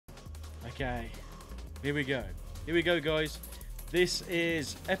Okay, here we go. Here we go, guys. This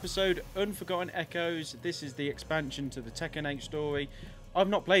is episode Unforgotten Echoes. This is the expansion to the Tekken 8 story. I've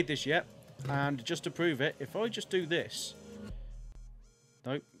not played this yet, and just to prove it, if I just do this...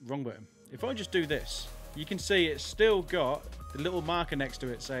 Nope, wrong button. If I just do this, you can see it's still got the little marker next to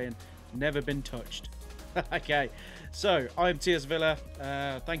it saying, never been touched. Okay, so I'm Thurs Fri.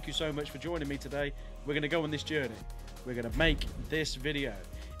 Thank you so much for joining me today. We're going to go on this journey. We're going to make this video.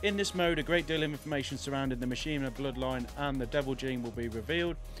 In this mode, a great deal of information surrounding the Mishima bloodline and the Devil Gene will be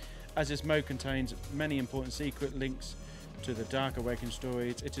revealed, as this mode contains many important secret links to the Dark Awakening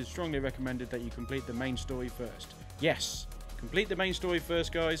stories. It is strongly recommended that you complete the main story first. Yes, complete the main story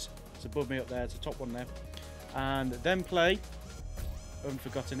first, guys. It's above me up there, it's the top one there. And then play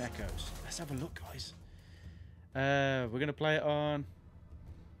Unforgotten Echoes. Let's have a look, guys. We're going to play it on...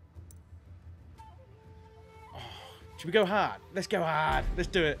 Should we go hard? Let's go hard. Let's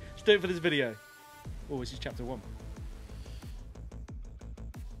do it. Let's do it for this video. Oh, this is chapter 1.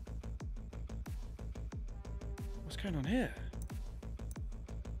 What's going on here?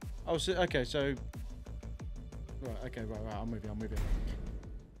 Oh, so, okay, so... Right, okay, right, I'm with you, I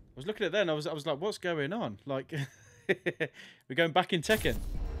was looking at it then, I was like, what's going on? Like, we're going back in Tekken.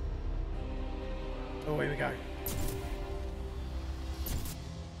 Oh, here we go.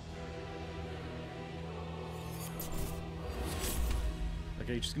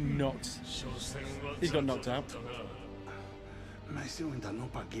 Okay, he just knocked. He's got knocked out. Mas eu ainda não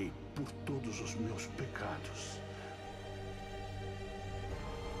paguei por todos os meus pecados.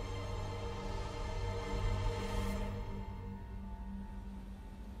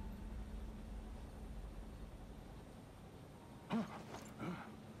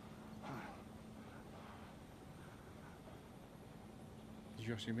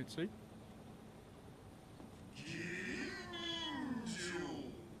 Yoshimitsu.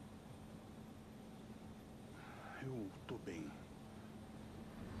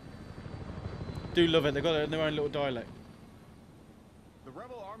 Do love it. They've got their own little dialect. The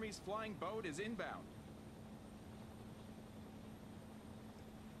rebel army's flying boat is inbound.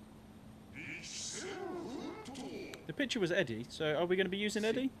 The picture was Eddie, so are we going to be using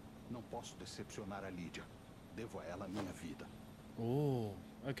Eddie? Não posso decepcionar a Lídia. Devo a ela minha vida. Oh,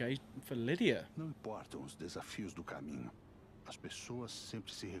 okay, for Lydia. Não importam os desafios do caminho. As pessoas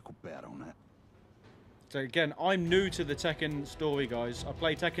sempre se recuperam, né? So again, I'm new to the Tekken story, guys. I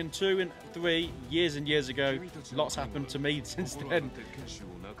played Tekken 2 and 3 years and years ago. Lots happened to me since then.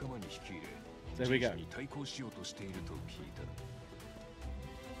 There we go.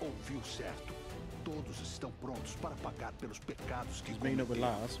 Ouviu certo. Todos estão prontos para pagar pelos pecados que He's meeting up with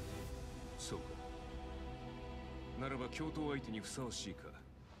Lars. Oh,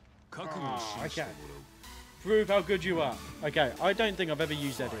 okay. Prove how good you are. Okay, I don't think I've ever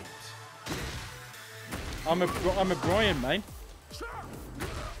used Eddie. I'm a Brian main.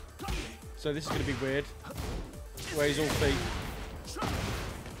 So this is going to be weird. Where he's all feet.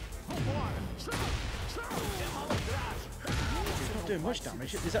 He's not doing much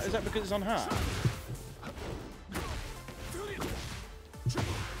damage. Is that because it's on hard?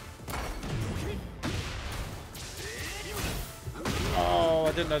 Oh,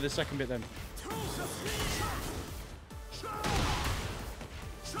 I didn't know the second bit then.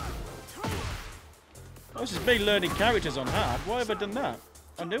 Oh, this is me learning characters on hard. Why have I done that?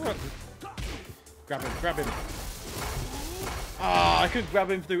 I knew it. Grab him, grab him. Ah, I couldn't grab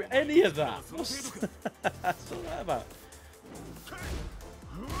him through any of that. What's all that about?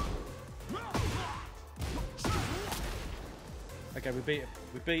 Okay, we beat him.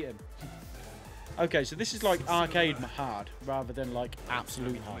 We beat him. Okay, so this is like arcade hard rather than like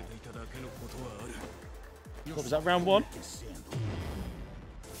absolute hard. What was that, round 1?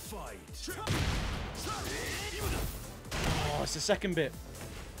 Oh, it's the second bit.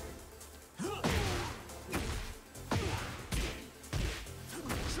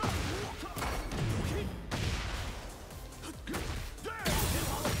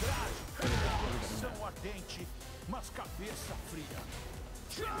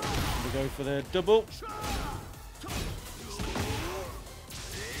 We go for the double.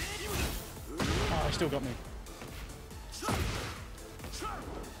 Oh, he still got me.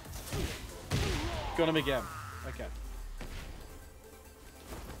 Got him again. Okay.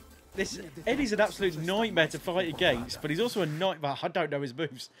 Eddie's an absolute nightmare to fight against, but he's also a nightmare. I don't know his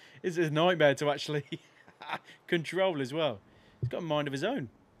moves. It's a nightmare to actually control as well. He's got a mind of his own.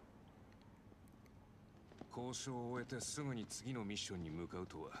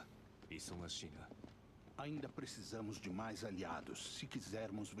 Ainda precisamos de mais aliados se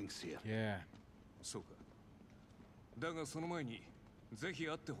quisermos vencer. Yeah. そうか。だがその前にぜひ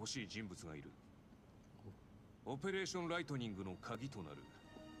会ってほしい人物がいる。オペレーションライトニングの鍵となる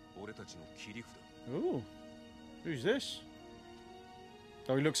俺たちの切り札。 Oh, who's this?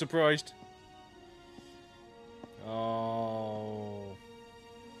 Oh, he looks surprised. Oh,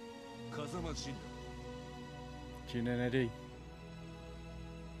 風間陣だ。 Jin and Eddie.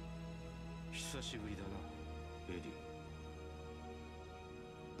 久しぶりだな、エディ。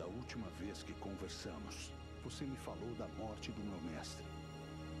 Da última vez que conversamos, você me falou da morte do meu mestre.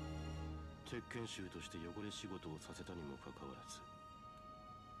 鉄拳衆として汚れ仕事をさせたにもかかわらず、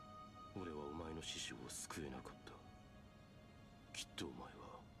俺はお前の死死を救えなかった。きっとお前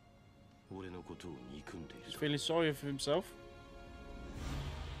は俺のことを憎んでいる。 He's feeling sorry for himself.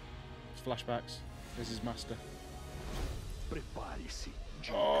 It's flashbacks. There's his master. Prepare-se.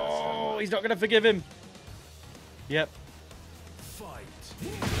 Oh, he's not going to forgive him. Yep.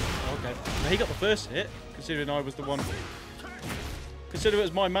 Okay. Now he got the first hit, considering I was the one. Consider it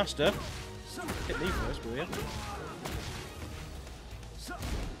was my master. Hit me first, will you?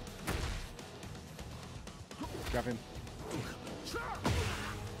 Grab him.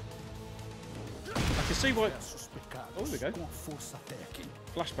 I can see why. Oh, there we go.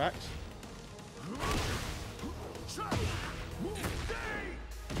 Flashbacks.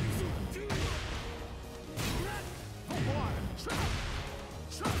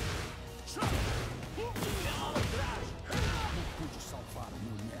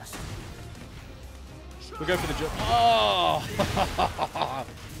 We'll go for the jump. Oh!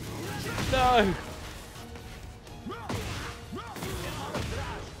 No!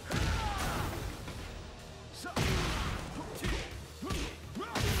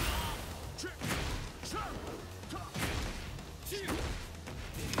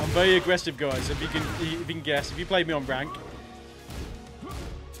 I'm very aggressive, guys. If you can guess, if you played me on rank.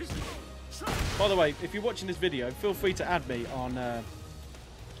 By the way, if you're watching this video, feel free to add me on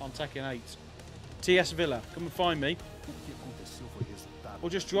Tekken 8. TS Villa, come and find me. Or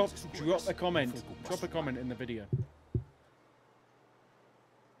just drop a comment. Drop a comment in the video.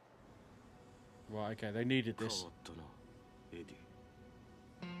 Right, okay, they needed this.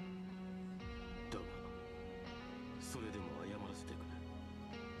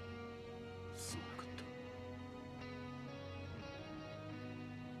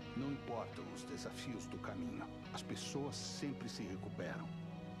 Não importam os desafios do caminho, as pessoas sempre se recuperam.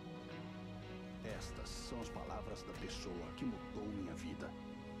 Estas são as palavras da pessoa que mudou minha vida.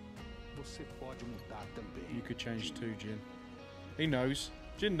 Você pode mudar também. You could change too, Jin. He knows.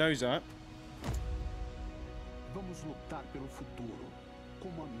 Jin knows that. Vamos lutar pelo futuro,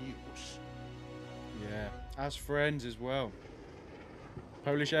 como amigos. Yeah, as friends as well.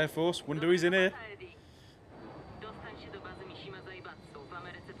 Polish Air Force, wonder who's in here. Dostań się do bazy Mishima-Zaibatsu w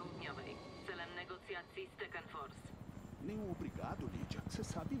Ameryce Południowej celem negocjacji z Tekken Force. Nenhum obrigado, Lydia. Você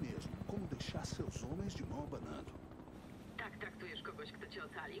sabe mesmo como deixar seus homens de mão abanando. Tak traktujesz kogoś, kto cię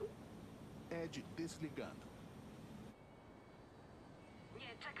ocalił? Ed desligando.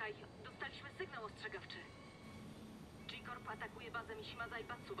 Nie, czekaj. Dostaliśmy sygnał ostrzegawczy. G-Corp atakuje bazę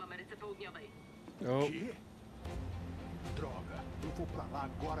Mishima-Zaibatsu w Ameryce Południowej. Oh. Quê? Droga, eu vou pra lá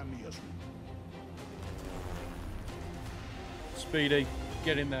agora mesmo. Speedy,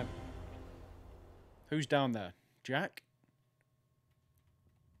 get in there. Who's down there? Jack?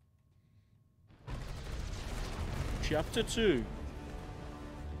 Chapter 2.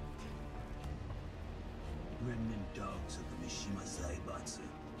 Remnant dogs of the Mishima Zaibatsu.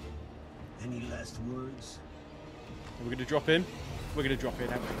 Any last words? Are we going to drop in? We're going to drop in,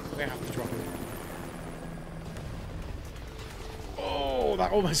 aren't we? We have to drop in. Oh,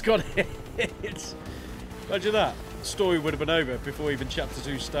 that almost got hit. Imagine that. The story would have been over before even Chapter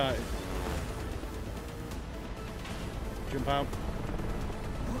 2 started. Jump out.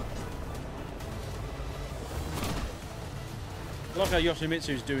 I like how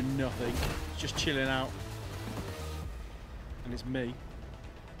Yoshimitsu's doing nothing. He's just chilling out. And it's me.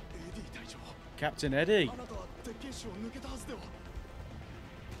 Captain Eddie.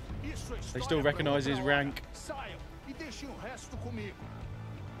 They still recognise his rank.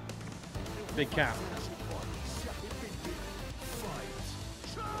 Big cap.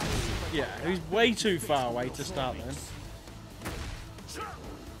 Yeah, he's way too far away to start then.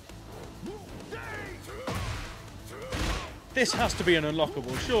 This has to be an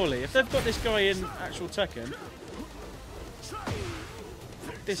unlockable, surely. If they've got this guy in actual Tekken,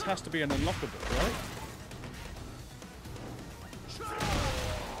 this has to be an unlockable, right?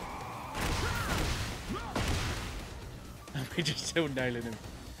 We're just still nailing him.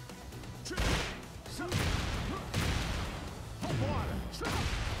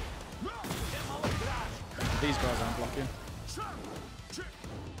 These guys aren't blocking.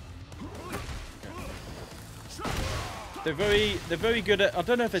 They're very good at. I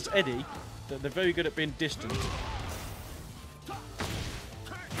don't know if it's Eddie. They're very good at being distant.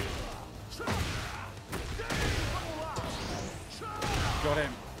 Got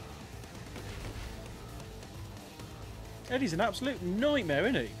him. Eddie's an absolute nightmare,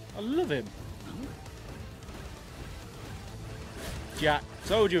 isn't he? I love him. Jack,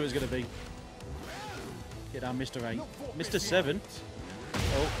 told you it was going to be. Get down, Mr. 8. Mr. 7.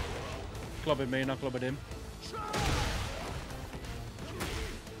 Oh, clobbing me and I clobbered him.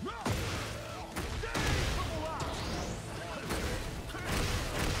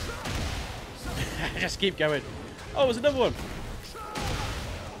 Just keep going. Oh, there's another one.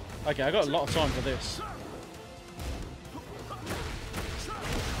 Okay, I got a lot of time for this.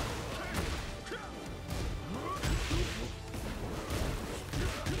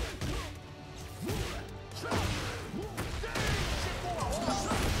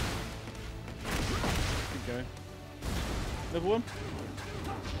 Keep going. Another one.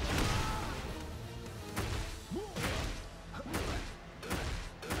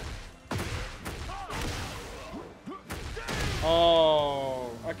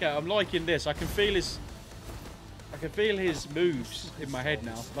 Oh, okay. I'm liking this. I can feel his moves in my head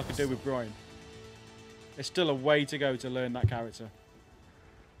now, like I do with Brian. There's still a way to go to learn that character.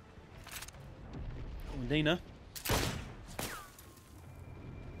 Oh, Nina.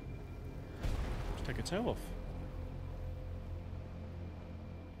 Let's take a toe off.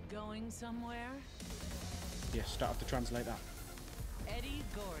 Going somewhere? Yes, don't have to translate that. Eddie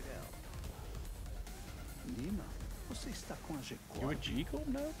Gordo. Nina, você está com a You're a G-Corp? G-Corp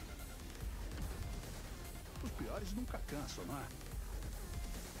now? Os piores nunca cansam, não é?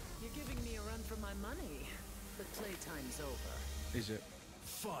 You're giving me a run for my money. But playtime's over. Is it?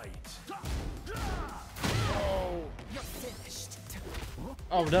 Fight! Oh, You're finished.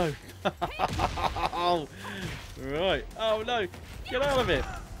 oh no. Oh, right. Oh no. Get out of it.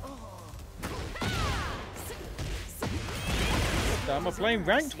 Am I playing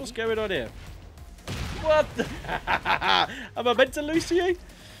ranked? What's going on here? What? Am I meant to lose to you?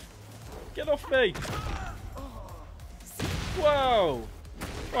 Get off me. Whoa.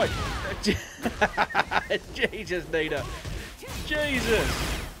 Right. Jesus, Nina.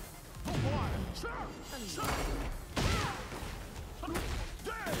 Jesus.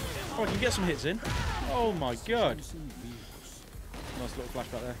 Oh, I can get some hits in. Oh my god. Nice little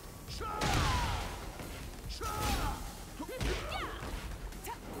flashback there.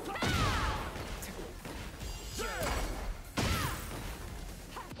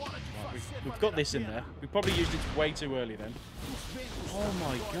 We've got this in there. We probably used it way too early then. Oh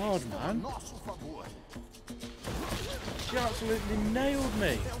my god, man. She absolutely nailed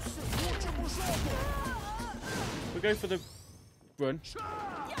me. We'll go for the run.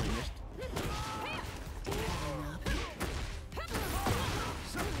 We missed.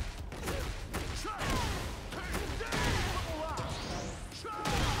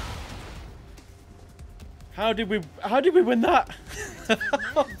 How did we win that?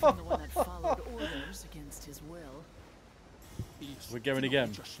 We're going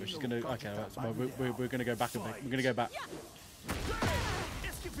again. We're just gonna. Okay, that's, well, we're gonna go back a bit. We're gonna go back.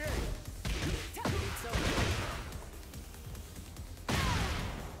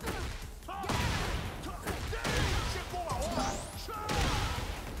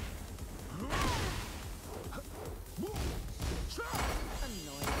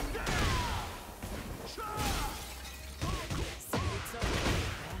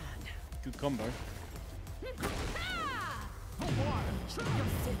 Good combo.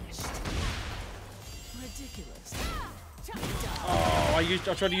 Ridiculous. Oh, I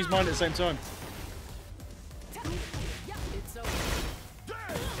tried to use mine at the same time.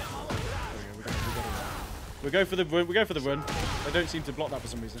 We go for the run. We go for the run. They don't seem to block that for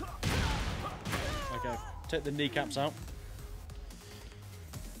some reason. Okay, take the kneecaps out.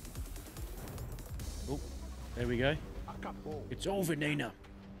 Oh, there we go. It's over, Nina.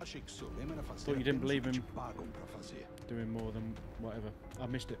 Thought you didn't believe him doing more than whatever. I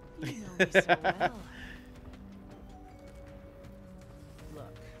missed it. You know me so well.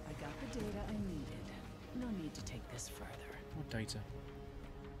 Look, I got the data I needed. No need to take this further. What data?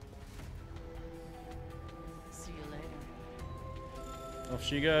 See you later. Off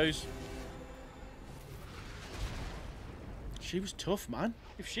she goes. She was tough, man.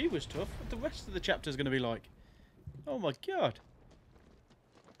 If she was tough, what the rest of the chapter's going to be like? Oh my god.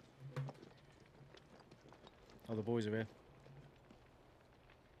 Oh, the boys are here.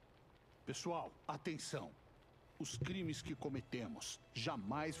 Pessoal, atenção. Os crimes que cometemos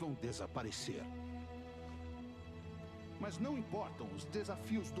jamais vão desaparecer. Mas não importam os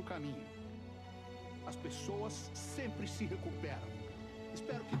desafios do caminho. As pessoas sempre se recuperam.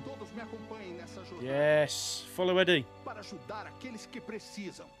 Espero que todos me acompanhem nessa jornada. Yes, follow Eddie. Para ajudar aqueles que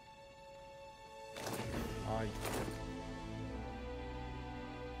precisam. Aye.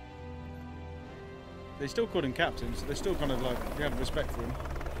 They still called him captain, so they're still kind of like, they have respect for him.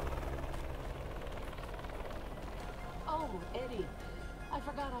 Oh, Eddie, I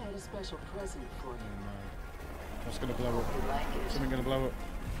forgot I had a special present for you. Oh no. That's gonna blow up. You like it? Something gonna blow up.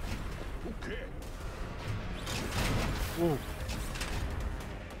 O quê? Whoa.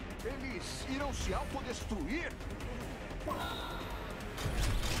 Eles irão se autodestruir?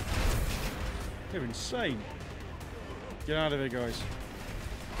 They're insane. Get out of here, guys.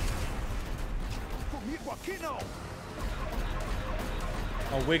 Comigo aqui não.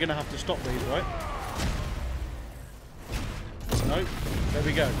 Oh, we're gonna have to stop these, right? No. There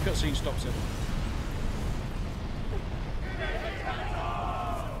we go. Cutscene stops it.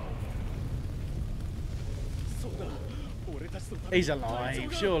 He's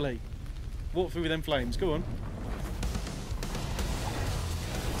alive, surely. Walk through them flames. Go on.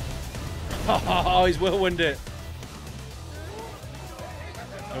 Oh, he's whirlwind it.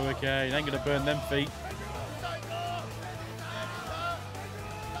 Oh, okay, he ain't gonna burn them feet.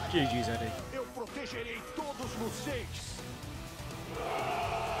 GG's, Eddie. Eu protegerei todos vocês.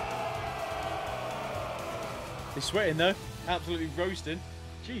 He's sweating though. Absolutely roasting.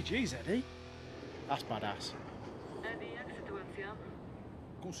 GG's, Eddie. That's badass. Eddie, jak sytuacja?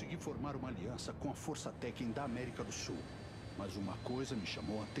 Consegui formar uma aliança com a Força Tekken da América do Sul. Mas uma coisa me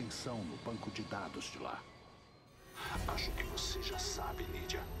chamou a atenção no banco de dados de lá. Acho que você já sabe,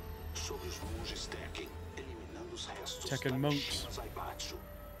 Lydia, sobre os monges Tekken, eliminando os restos Tekken da monks. Zaibatsu.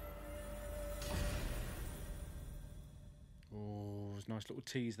 Oh, it's a nice little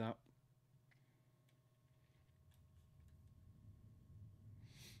tease, that.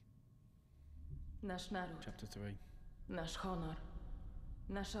 Nasz naród, Chapter 3. nasz honor,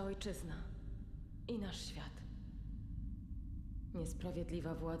 nasza ojczyzna i nasz świat.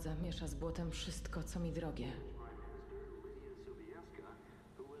 Niesprawiedliwa władza miesza z błotem wszystko, co mi drogie.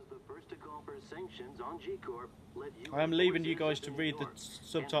 I am leaving you guys to read the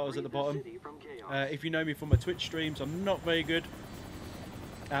subtitles at the bottom. If you know me from my Twitch streams, I'm not very good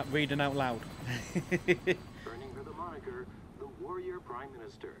at reading out loud. Earning her the moniker, the Warrior Prime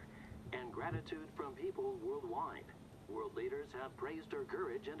Minister, and gratitude from people worldwide. World leaders have praised her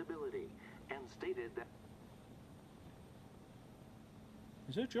courage and ability, and stated that...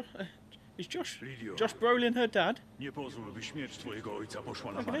 Is that Josh Brolin her dad? Nie pozwól, by śmierć twojego ojca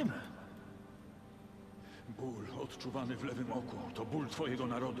poszła na Look at him. marne. Ból odczuwany w lewym oku to ból twojego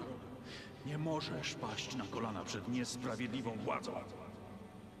narodu. Nie możesz paść na kolana przed niesprawiedliwą władzą.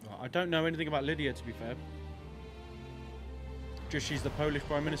 I don't know anything about Lydia, to be fair. Just she's the Polish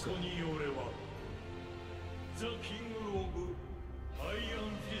Prime Minister.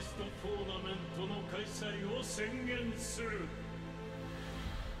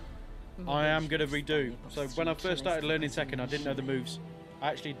 I am going to redo. So when I first started learning Tekken, I didn't know the moves. I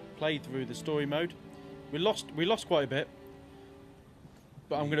actually played through the story mode. We lost quite a bit.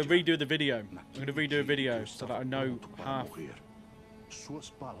 But I'm going to redo the video. I'm going to redo a video so that I know half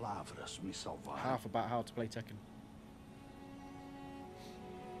about how to play Tekken.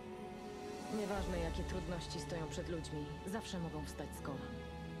 Nieważne, jakie trudności stoją przed ludźmi, zawsze mogą wstać z kolan.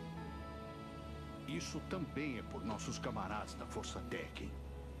 Isso também é por nossos camaradas da Força Tekken.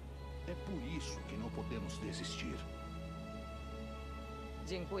 É por isso que não podemos desistir.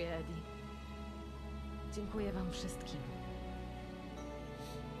 Dziękuję, Eddie. Dziękuję wam wszystkim.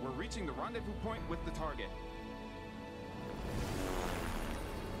 We're reaching the rendezvous point with the target.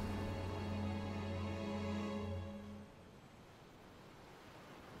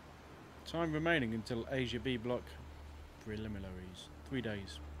 Time remaining until Asia B block preliminaries. 3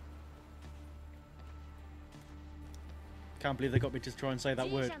 days. Can't believe they got me to try and say that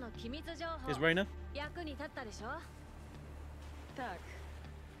word. Is Reina? Tak.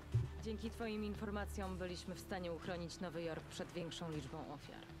 Dzięki twoim informacjom byliśmy w stanie uchronić Nowy Jork przed większą liczbą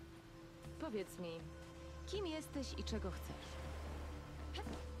ofiar. Powiedz mi, kim jesteś i czego chcesz?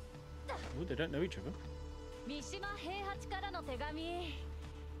 Oh, they don't know each other. 三島平八からの手紙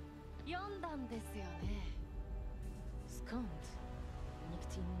読んだんですよね。 Skąd?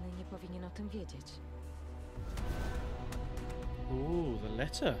 Nikt inny nie powinien o tym wiedzieć. Ooh, the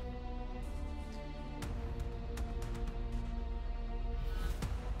letter.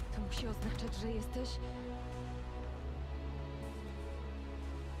 To musi oznaczać, że jesteś...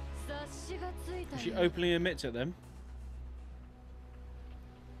 察しがついた She よ。 openly admits it then.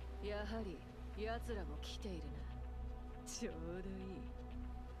 やはり奴らも来ているな。ちょうどいい。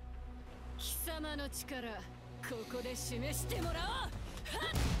貴様の力、ここで示してもらおう。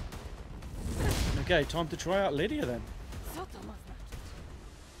Okay, time to try out Lydia then.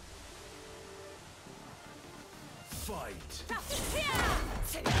 Fight.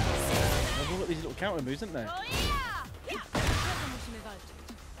 They've all got these little counter moves, haven't they?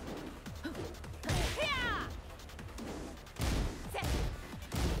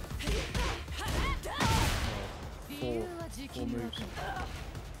 Four moves.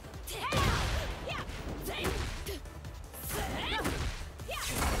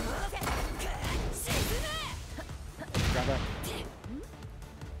 Grab her.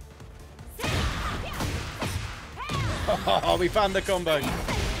 Oh, we found the combo.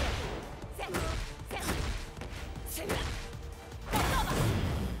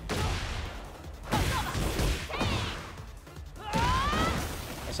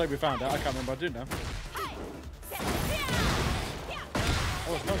 I say we found it. I can't remember. I do now.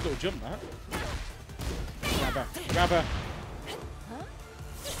 Oh, it's a nice little jump, that. Grab her. Grab her.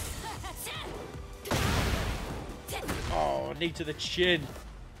 Oh, knee to the chin.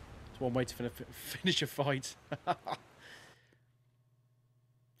 It's one way to finish a fight.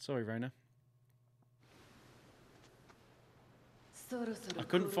 Sorry, Raina. I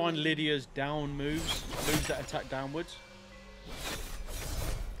couldn't find Lydia's down moves that attack downwards.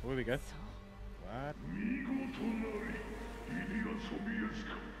 Oh, here we go. What?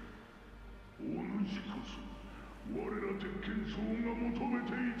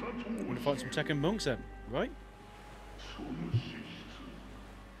 I'm gonna fight some Tekken monks then, right?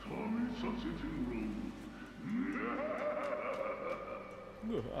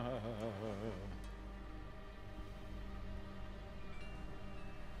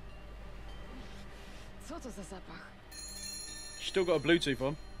 Still got a Bluetooth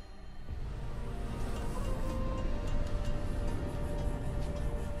on.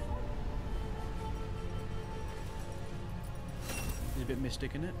 It's a bit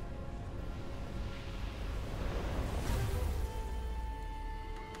mystic, isn't it?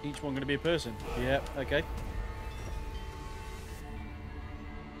 Each one going to be a person. Yeah, okay.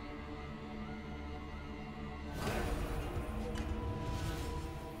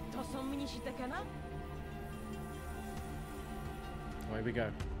 Oh, here we go.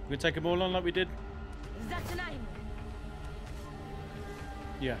 We're going to take them all on like we did?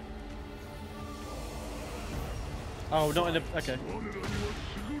 Yeah. Oh, not in the... Okay.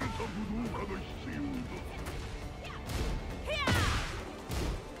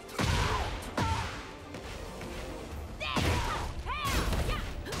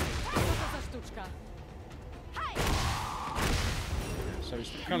 So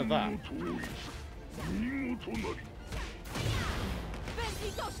it's kind of that.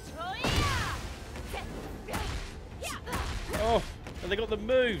 Oh, and they got the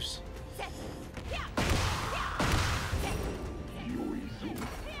moves.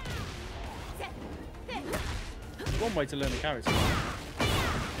 One way to learn the character. Oh,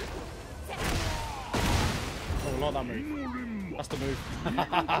 I like that move. That's the move.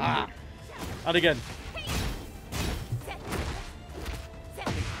 And again.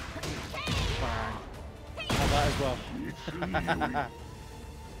 Bang. Like that as well.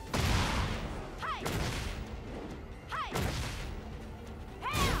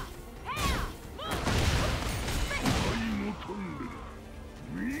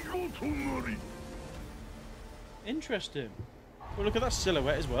 Interesting. Well, look at that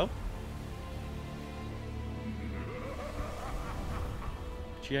silhouette as well.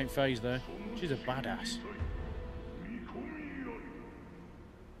 She ain't phased though. She's a badass.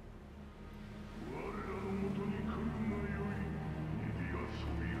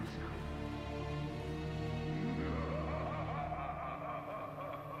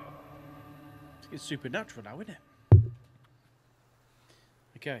 It's supernatural now, isn't it?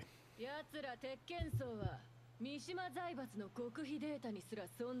 Okay. 三島財閥の極秘データにすら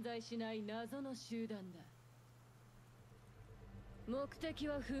存在しない謎の集団だ。目的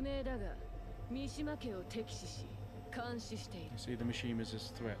は不明だが、三島家を敵視し、監視している。See the Mishimas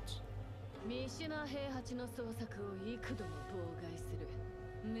as threats. 三島平八の捜索を幾度も妨害する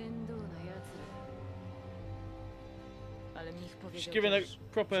面倒な奴ら。She's giving a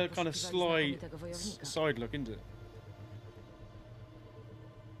proper kind of sly side look, isn't it?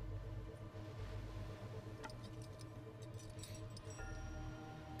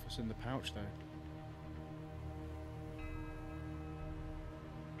 What's in the pouch though?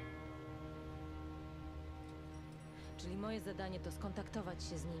 Czyli moje zadanie to skontaktować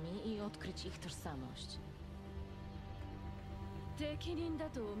się z nimi i odkryć ich tożsamość. 適任だ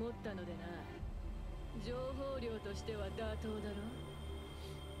と思ったのでな。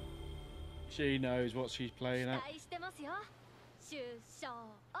She knows what she's playing at. 期待してますよ。首相。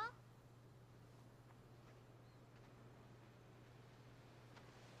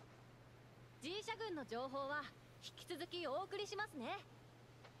G 社軍の情報は引き続きお送りしますね。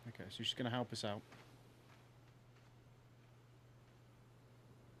 Okay, so she's going to help us out.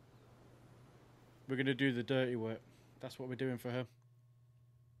 We're going to do the dirty work. That's what we're doing for her.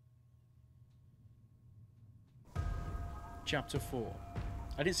 Chapter 4.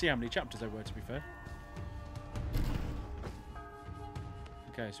 I didn't see how many chapters there were, to be fair.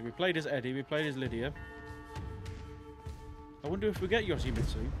 Okay, so we played as Eddie, we played as Lydia. I wonder if we get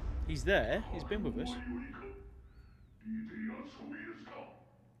Yoshimitsu. He's there, he's been with us.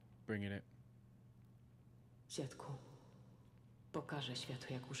 Bringing it. Dziadku, pokażę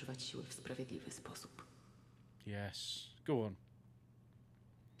światu, jak używać siły w sprawiedliwy sposób. Yes. Go on.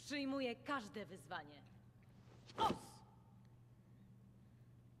 Przyjmuję każde wyzwanie. Os!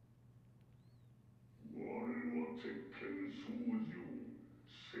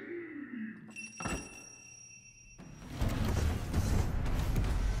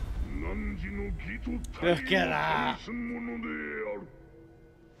 Look at that!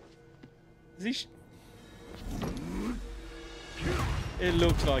 Is he it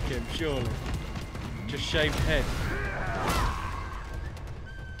looks like him, surely. Just shaved head.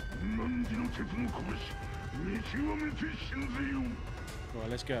 Right,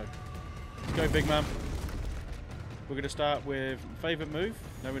 let's go. Let's go, big man. We're going to start with favourite move.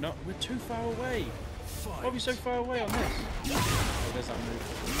 No, we're not. We're too far away. Why are we so far away on this? Oh, there's that move.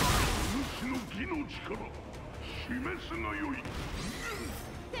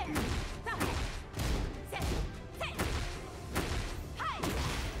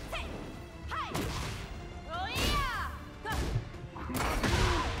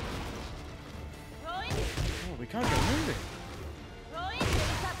 Oh, we can't get moving.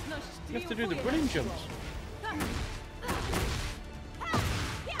 You have to do the brilliant jumps.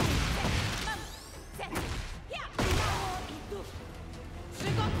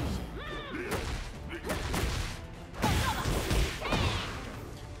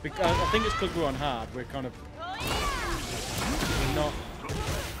 I think it's because we're on hard. We're kind of we're not.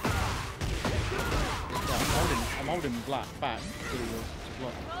 Yeah, I'm holding black back to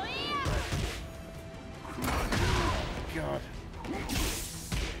block. God.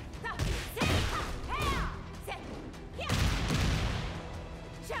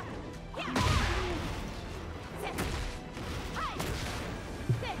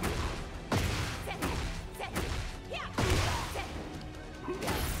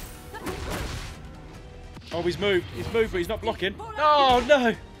 Oh, he's moved, but he's not blocking. Oh,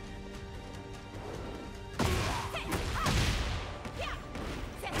 no!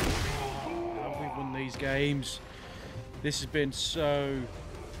 Oh, we've won these games. This has been so...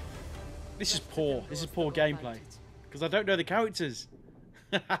 This is poor. This is poor gameplay. Because I don't know the characters.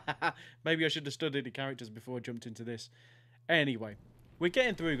 Maybe I should have studied the characters before I jumped into this. Anyway, we're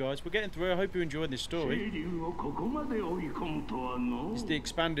getting through, guys. We're getting through. I hope you enjoyed this story. It's the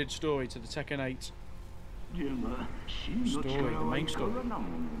expanded story to the Tekken 8. Story, the main story.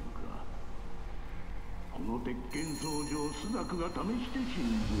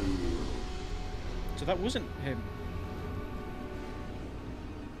 So that wasn't him.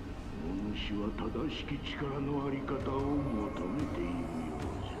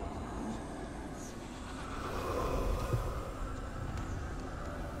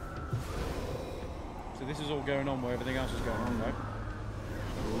 So this is all going on where everything else is going on, right?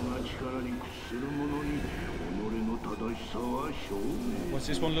 What's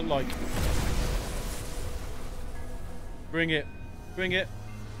this one look like? Bring it. Bring it.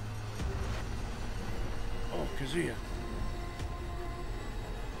 Oh, Kazuya.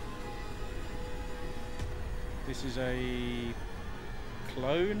 This is a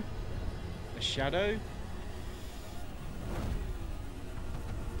clone? A shadow?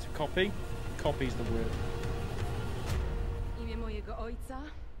 It's a copy? Copy's the word. Imię mojego ojca,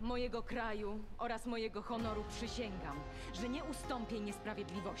 mojego kraju oraz mojego honoru przysięgam, że nie ustąpię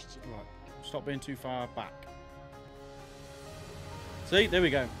niesprawiedliwości. Right, stop being too far back. See, there we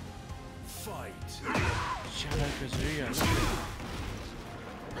go. Fight. Shadow Kazuya.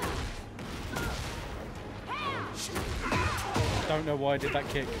 Don't know why I did that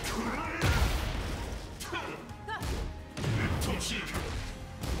kick.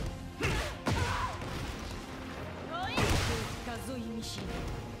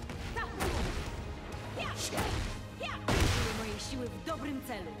 Moje siły w dobrym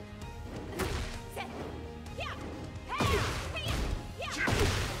celu.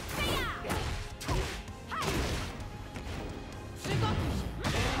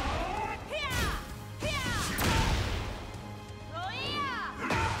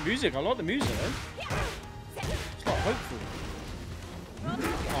 Music, I like the music though. It's like hopeful.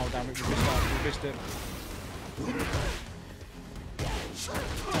 Oh damn it, we missed that. We missed it.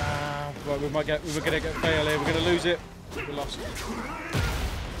 Right, we were gonna get fail here, we're gonna lose it. We lost it.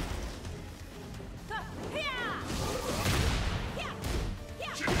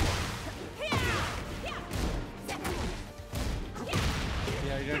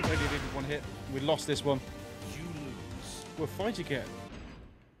 Yeah, you don't only need one hit. We lost this one. You lose. We'll fight again.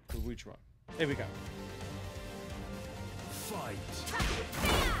 We'll retry. Here we go. Fight.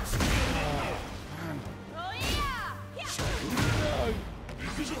 Oh, man. No.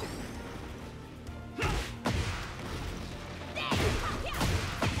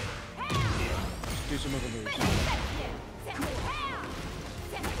 Let's do some other moves.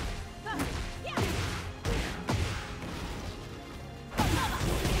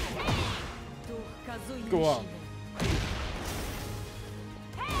 Go on.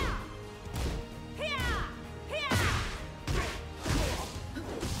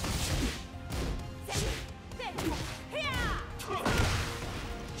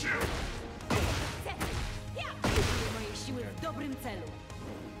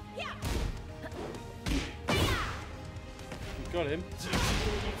 Got him.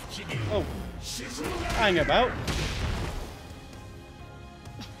 Oh, hang about.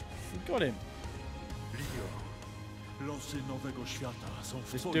 Got him. Losy nowego świata są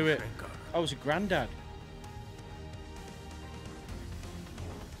w Let's twoich do it. rękach. Oh, it's a granddad.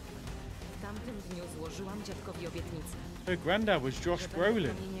 W tamtym dniu złożyłam dziadkowi obietnicę. Her granddad was Josh że będę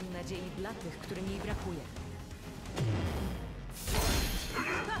Brolin. promieniem nadziei dla tych, którym jej brakuje.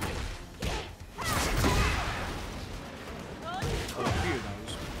 Oh, a few of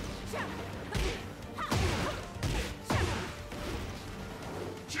those.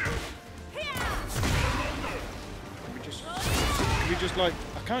 Can we just like,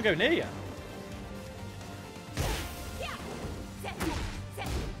 I can't go near you.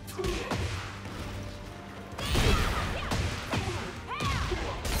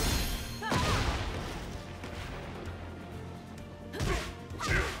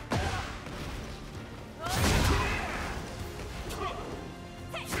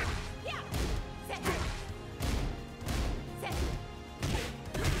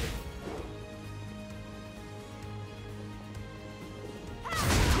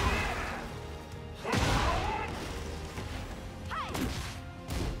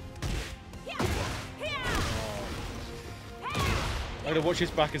 I'm gonna watch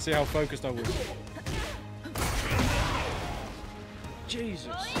his back and see how focused I was. Jesus.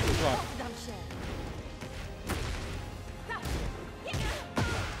 Right.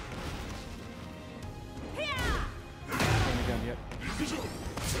 Again, yep. I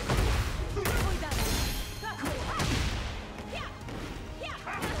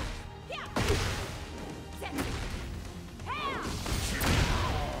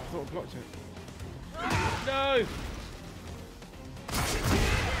thought I blocked it. No!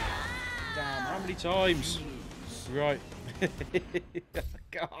 Damn, how many times? Right.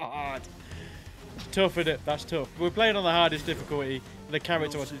 God. It's tough, isn't it? That's tough. We're playing on the hardest difficulty. The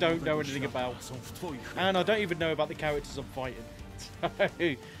character I don't know anything about. And I don't even know about the characters I'm fighting. So,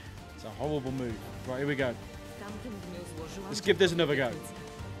 it's a horrible move. Right, here we go. Let's give this another go.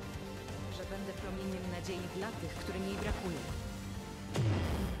 Że będę promieniem nadziei dla tych, którym jej brakuje.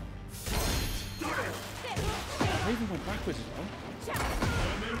 I even went backwards as well.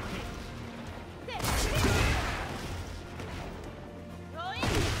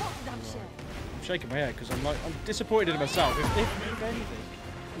 I'm shaking my head because I'm disappointed in myself. If anything,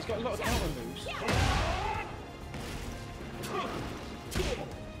 he's got a lot of counter moves.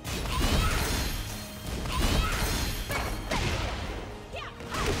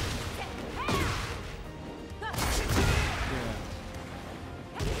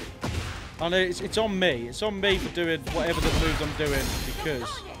 I know it's on me. It's on me for doing whatever the moves I'm doing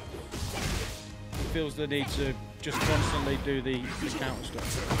because he feels the need to just constantly do the counter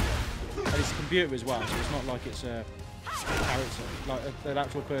stuff. And it's a computer as well, so it's not like it's a character, like an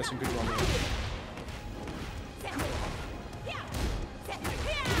actual person could run it.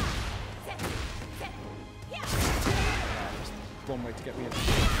 That's one way to get me in.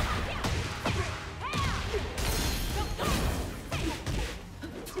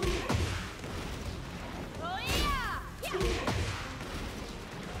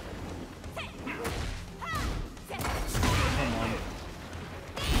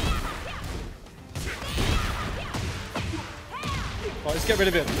 Right, let's get rid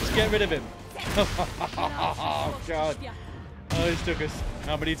of him. Let's get rid of him. Oh, God. Oh, this took us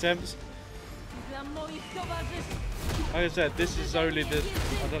how many attempts? Like I said, this is only the...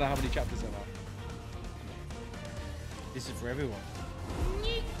 I don't know how many chapters there are. This is for everyone.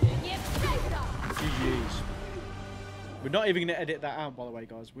 GG's. We're not even going to edit that out, by the way,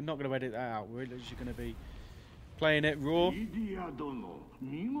 guys. We're not going to edit that out. We're literally going to be playing it raw.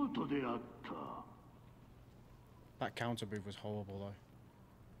 That counter move was horrible, though.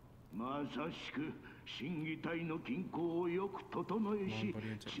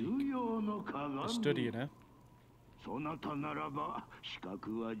 A study, you know.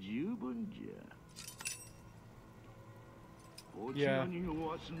 Yeah,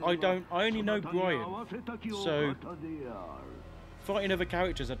 I only know Brian, so fighting other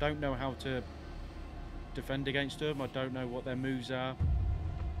characters, I don't know how to defend against them. I don't know what their moves are.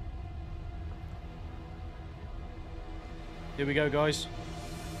 Here we go, guys.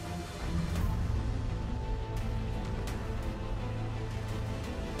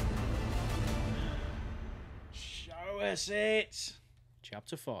 Show us it.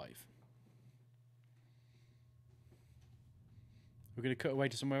 Chapter 5. We're going to cut away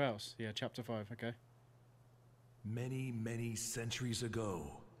to somewhere else. Yeah, chapter 5, okay. Many, many centuries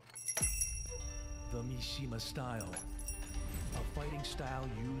ago, the Mishima style, a fighting style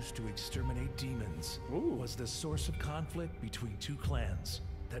used to exterminate demons, was the source of conflict between two clans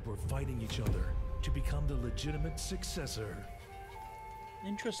that were fighting each other to become the legitimate successor.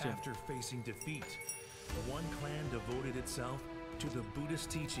 Interesting. After facing defeat, one clan devoted itself to the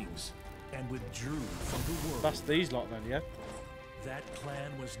Buddhist teachings and withdrew from the world. That's these lot then, yeah? That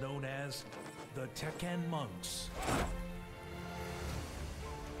clan was known as the Tekken monks.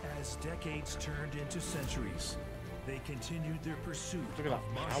 As decades turned into centuries, they continued their pursuit of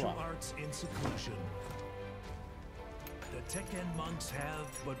martial arts in seclusion. The Tekken monks have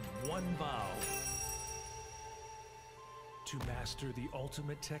but one vow: to master the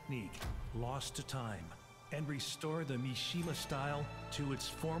ultimate technique lost to time and restore the Mishima style to its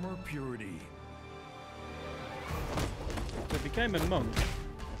former purity. So it became a monk.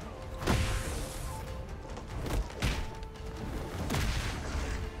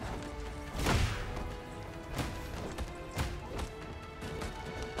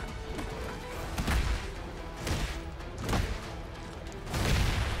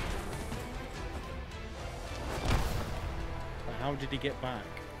 But how did he get back?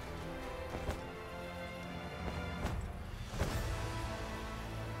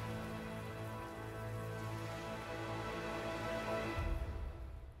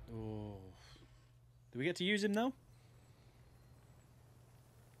 Do we get to use him now?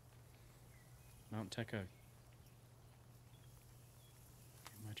 Mount Teko.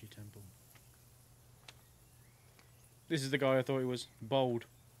 Magi Temple. This is the guy I thought he was. Bold.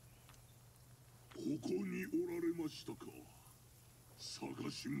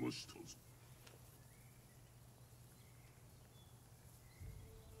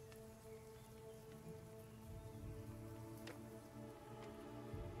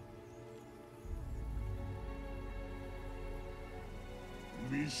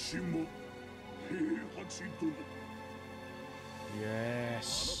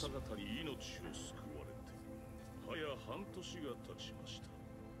 Yes.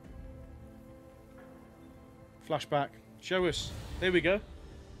 Flashback. Show us. There we go.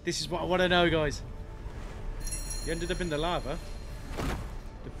 This is what I want to know, guys. You ended up in the lava.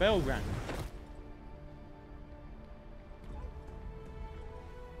 The bell rang.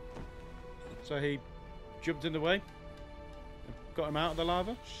 So he jumped in the way. Got him out of the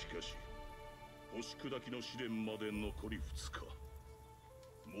lava.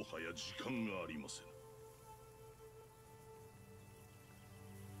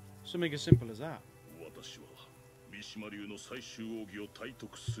 Something as simple as that.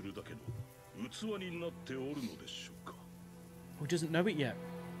 Who doesn't know it yet?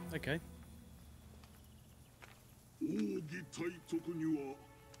 Okay. We're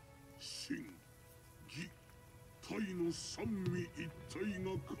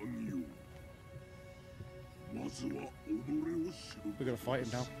gonna fight him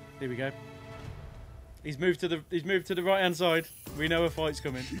now. Here we go. He's moved to the right hand side. We know a fight's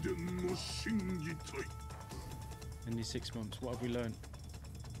coming. In these 6 months, what have we learned?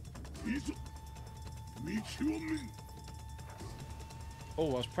 Oh,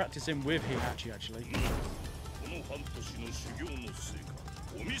 I was practicing with Heihachi actually.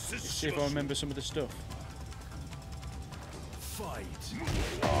 Let's see if I remember some of the stuff. Fight.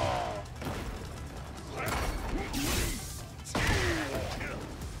 Oh.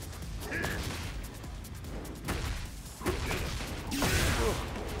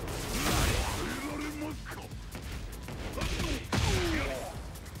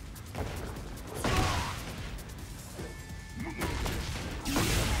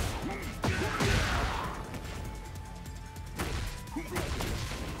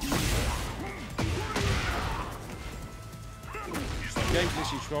 game's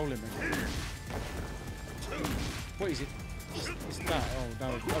literally trolling me. What is it? It's that. Oh no!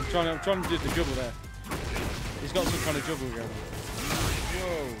 I'm trying to do the juggle there. He's got some kind of juggle going on.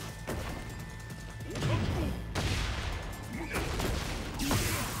 Whoa!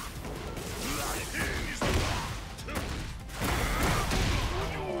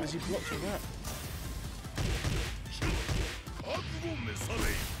 Oh, has he blocked all that?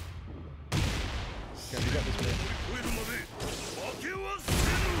 Okay, we got this bit.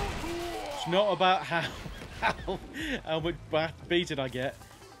 It's not about how much beaten I get.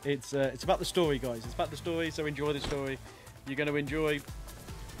 It's about the story, guys. It's about the story, so enjoy the story. You're going to enjoy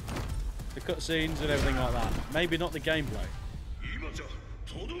the cutscenes and everything like that. Maybe not the gameplay.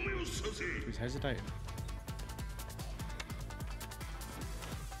 He's hesitating.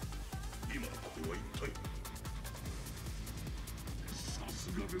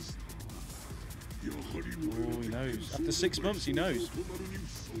 Oh, he knows. After 6 months, he knows.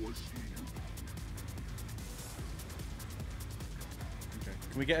 Okay,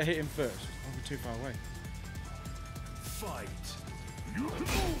 can we get a hit in first? Oh, we're too far away. Fight.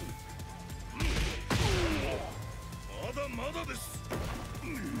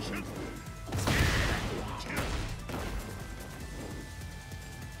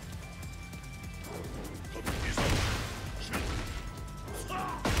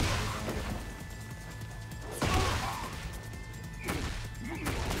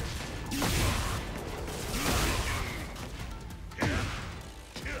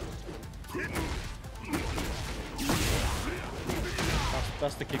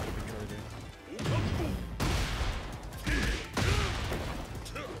 That's the kick we've been trying to do.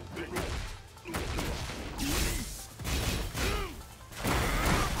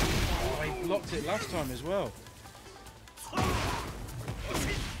 Oh, he blocked it last time as well. I'm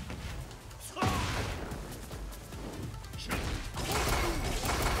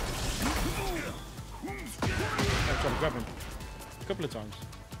trying to grab him a couple of times.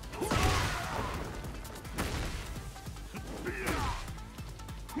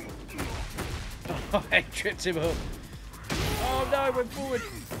 Oh, I tripped him up. Oh no, I went forward.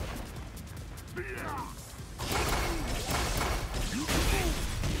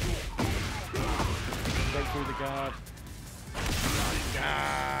 Go through the guard.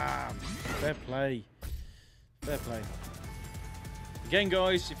 Ah, fair play. Fair play. Again,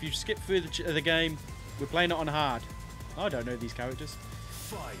 guys, if you skip through the game, we're playing it on hard. I don't know these characters.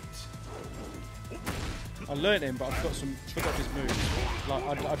 Fight. I learned him, but I've got forgot his moves. Like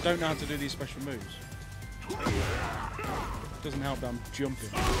I don't know how to do these special moves. Doesn't help that I'm jumping.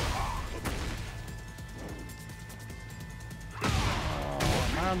 Oh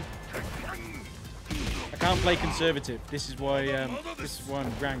man, I can't play conservative. This is why I'm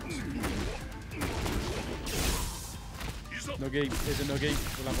ranked. Nuggy, there's a nuggy.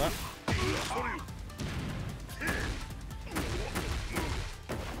 We'll have that.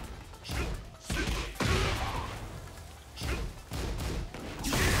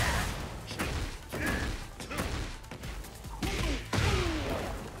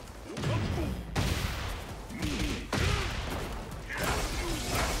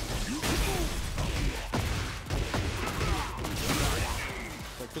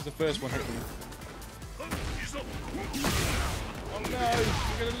 Because the first one hit me. Oh no,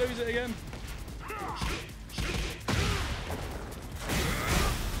 we're going to lose it again.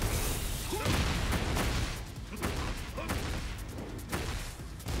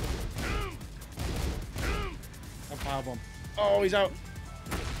 A powerbomb. Oh, he's out.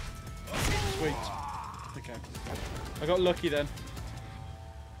 Sweet. Okay. I got lucky then.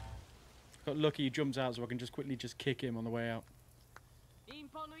 Got lucky, he jumps out so I can just quickly kick him on the way out.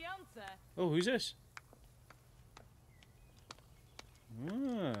 Oh, who's this?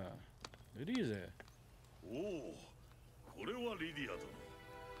 Ah, Lydia's here. Oh,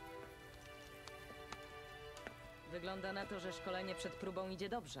 Wygląda na to, że szkolenie przed próbą idzie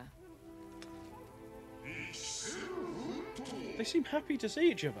dobrze. They seem happy to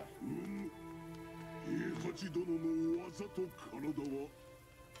see each other.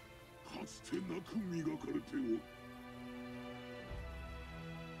 かつてなく磨かれておる。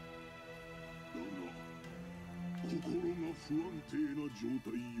だが心が不安定な状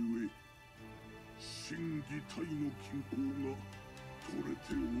態ゆえ心技体の均衡が取れて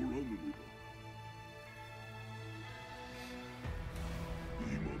おらぬのだ。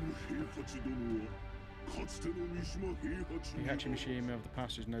今の平八殿はかつての三島平八 The Hachi Mishima of the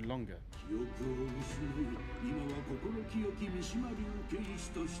past is no longer.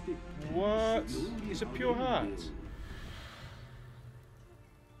 What? It's a pure heart.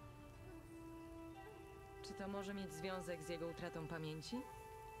 Czy To może mieć związek z jego utratą pamięci?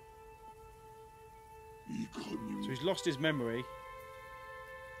 So he's lost his memory,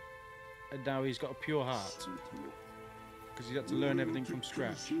 and now he's got a pure heart because he had to learn everything from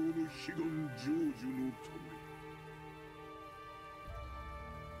scratch.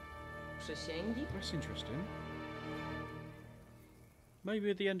 Przysięgi? That's interesting.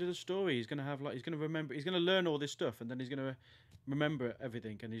 Maybe at the end of the story, he's gonna have he's gonna remember, he's gonna learn all this stuff, and then he's gonna remember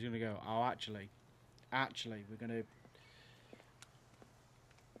everything, and he's gonna go, oh, actually, we're gonna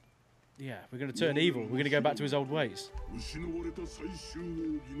turn evil. We're gonna go back to his old ways.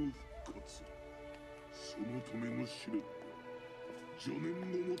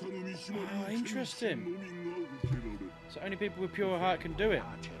 Oh, interesting. So only people with pure heart can do it.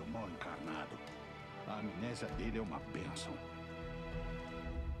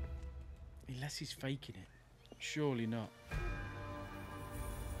 Unless he's faking it. Surely not.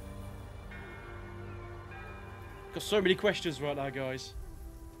 Got so many questions right now, guys.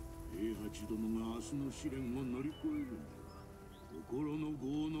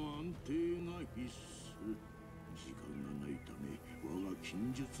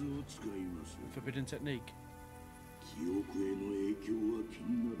 Forbidden technique.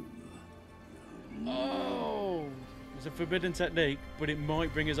 Oh! It's a forbidden technique, but it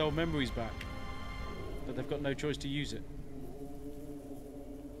might bring his old memories back. But they've got no choice to use it.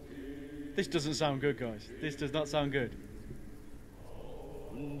 This doesn't sound good, guys. This does not sound good.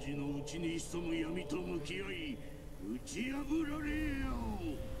 He's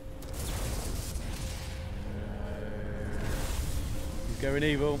going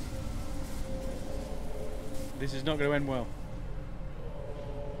evil. This is not going to end well.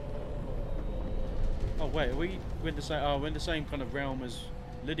 Oh wait, are we in the same? Oh, we're in the same kind of realm as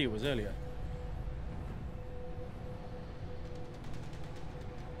Lydia was earlier.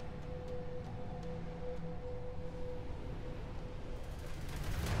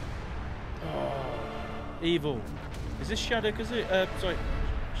 Oh, evil. Is this Shadow Kazuya? Sorry,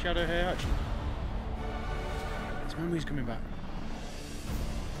 Shadow Heihachi. His memory's coming back.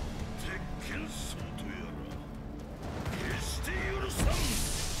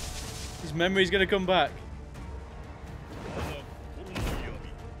 His memory's gonna come back.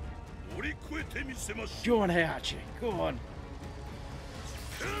 Go on, Heihachi. Go on.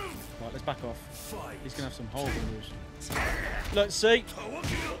 Right, let's back off. He's gonna have some horrible moves. Let's see.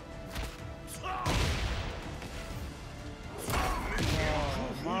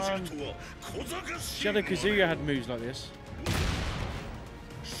 Oh, man. Shadow Kazuya had moves like this.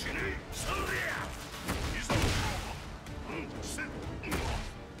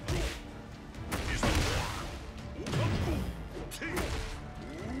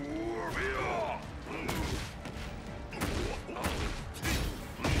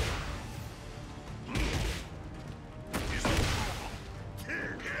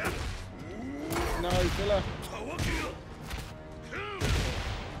 No, killer.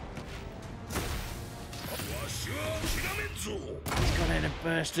 He's gone in and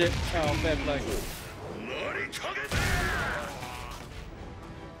burst it. Oh, fair play.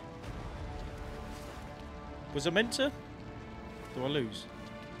 Was I meant to? Do I lose?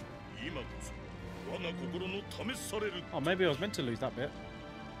 Oh, maybe I was meant to lose that bit.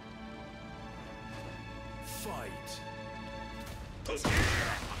 Fight.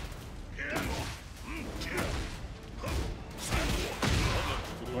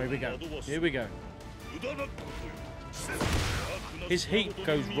 Oh, here we go. Here we go. His heat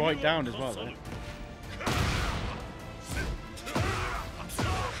goes right down as well, though.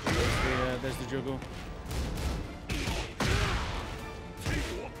 Yeah, there's the juggle.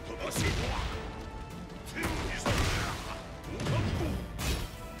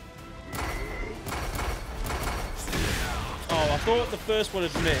 Oh, I thought the first one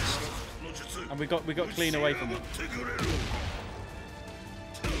had missed, and we got clean away from it.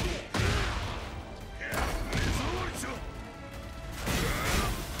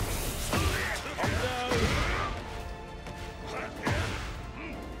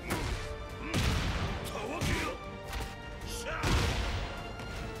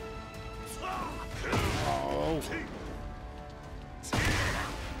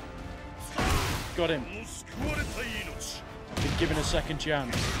 Got him. Been given a second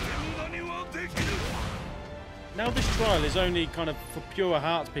chance. Now this trial is only kind of for pure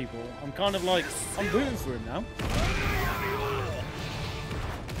hearts people. I'm kind of like, I'm rooting for him now.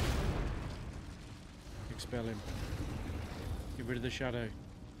 Expel him. Get rid of the shadow.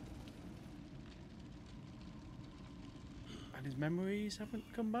 And his memories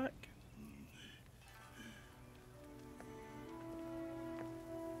haven't come back.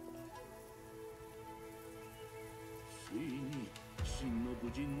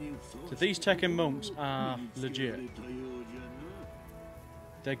 So these Tekken monks are legit.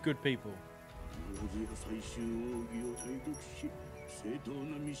 They're good people.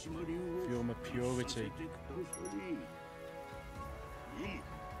 Feel my purity.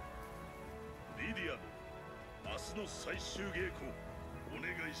 リディアの明日の最終稽古お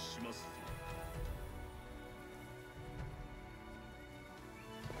願いします。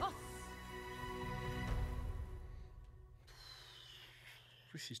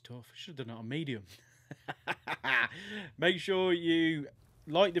 This is tough. I should have done it on medium. Make sure you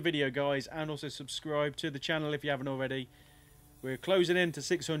like the video, guys, and also subscribe to the channel if you haven't already. We're closing in to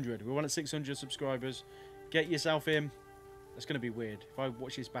 600. We want at 600 subscribers. Get yourself in. That's going to be weird if I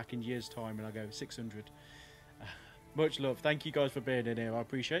watch this back in years' time and I go 600. Much love. Thank you guys for being in here. I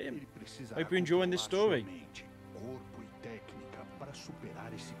appreciate it. Hope you're enjoying this story.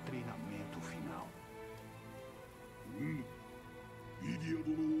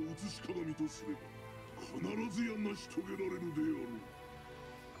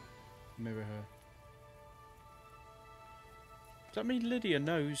 Mirror her. Does that mean Lydia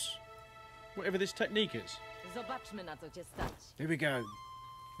knows whatever this technique is? Here we go.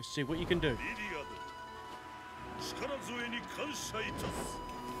 Let's see what you can do.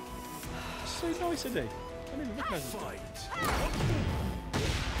 So nice, isn't he? I don't even recognize him.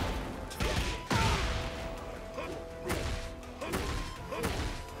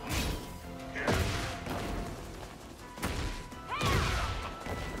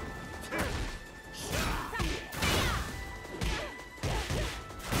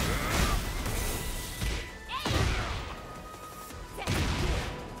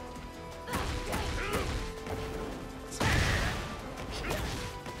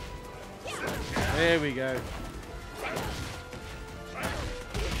 There we go.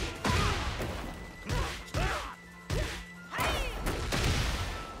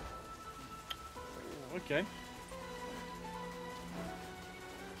 Okay.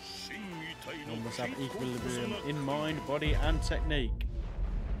 One must have equilibrium in mind, body, and technique.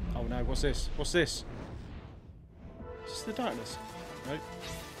 Oh no, what's this? What's this? Is this the darkness? No.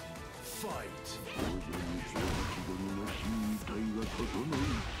 Fight.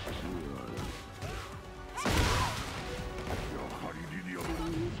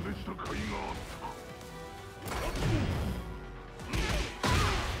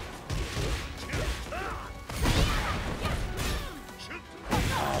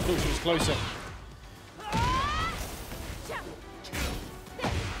 I thought she was closer.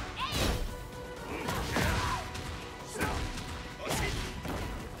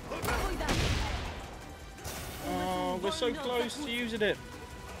 Oh, we're so close to using it.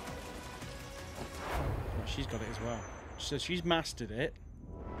 Oh, she's got it as well. So she's mastered it.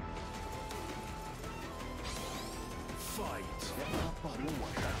 Fight.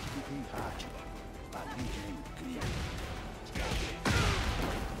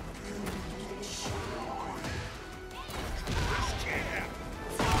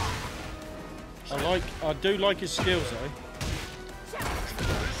 I do like his skills though.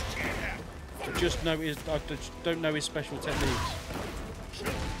 I just don't know his special techniques.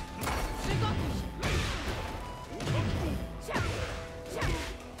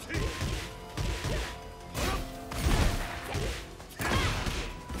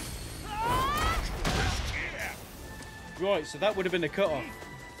 Right, so that would have been the cut-off.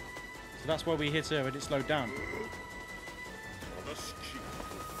 So that's why we hit her and it slowed down.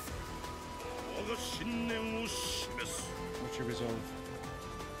 What's your resolve?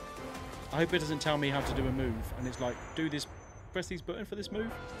 I hope it doesn't tell me how to do a move and it's like, do this, press these buttons for this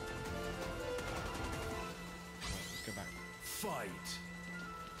move. Let's go back. Fight!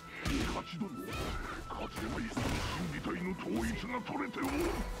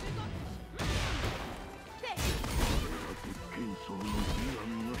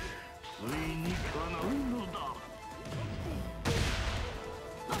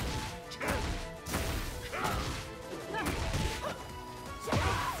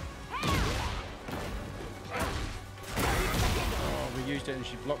 We used it and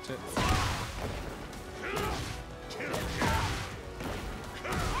she blocked it.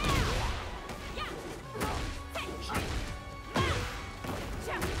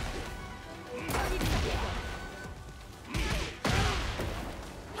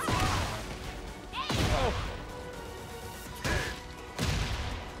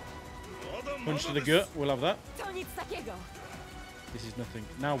 Punch to the gut, we'll have that. This is nothing.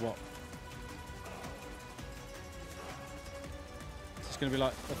 Now what? It's going to be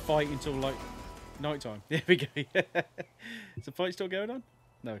like a fight until like night time. There we go. Is the fight still going on?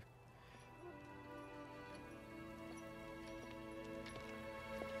 No.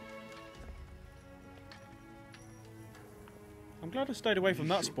 I'm glad I stayed away from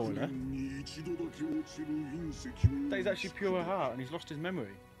that spoiler. That is actually pure heart and he's lost his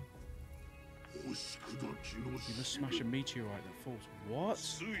memory. You must smash a meteorite that falls. What?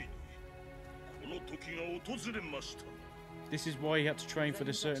 This is why he had to train for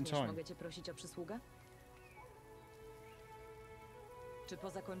this certain time. Mogę cię prosić o przysługę? Czy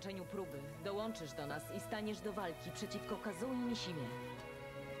po zakończeniu próby dołączysz do nas i staniesz do walki przeciwko Kazui Mishimie?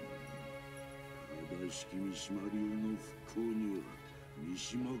 正しき三島流の復興には三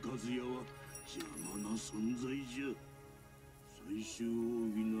島和也は邪魔な存在じゃ。最終奥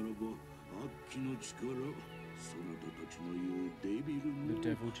義ならば悪鬼の力、そなたたちの言うデビルの The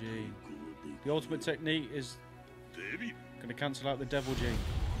Devil Gene. The ultimate technique is going to cancel out the Devil Gene.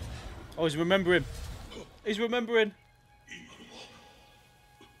 Oh, he's remembering. He's remembering.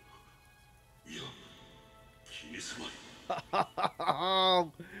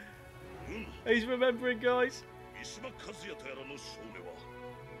 He's remembering, guys.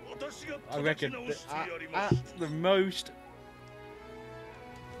 I reckon at the most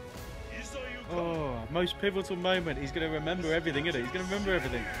most pivotal moment, he's going to remember everything, isn't he? He's going to remember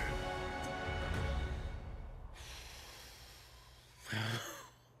everything.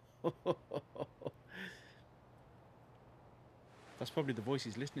 That's probably the voice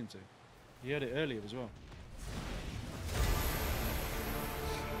he's listening to. He heard it earlier as well.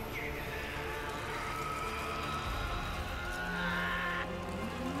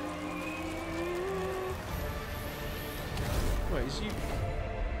 Wait, is he...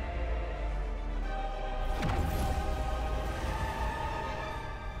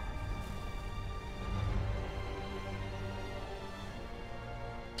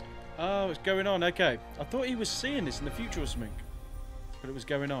 Oh, it's going on, okay. I thought he was seeing this in the future or something. But it was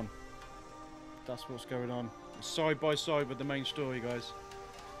going on. That's what's going on. It's side by side with the main story, guys.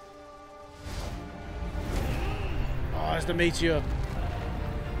 Oh, it's the meteor.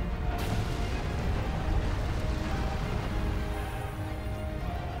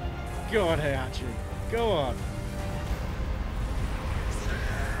 Go on, Heihachi. Go on.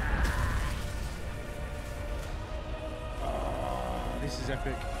 Oh, this is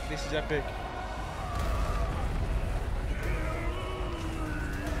epic. This is epic.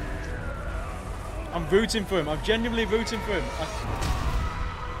 I'm rooting for him. I'm genuinely rooting for him.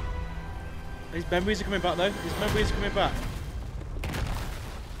 His memories are coming back, though. His memories are coming back.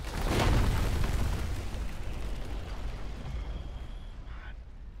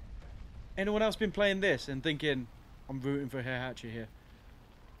 Anyone else been playing this and thinking, I'm rooting for Heihachi here?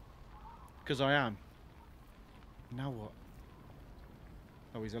 Because I am. Now what?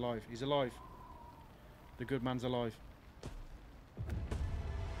 Oh, he's alive. He's alive. The good man's alive.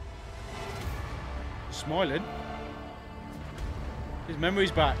 He's smiling. His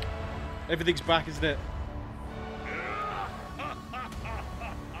memory's back. Everything's back, isn't it?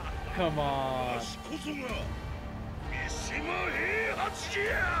 Come on.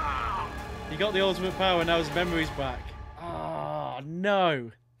 He got the ultimate power, now his memory's back. Oh,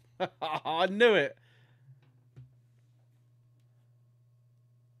 no. I knew it.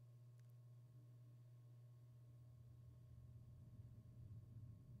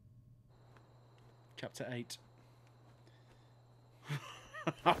 Chapter 8.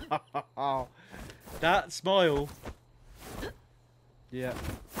 That smile. Yeah.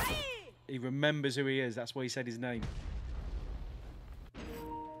 He remembers who he is. That's why he said his name.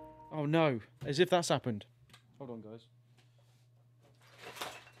 Oh no. As if that's happened. Hold on, guys.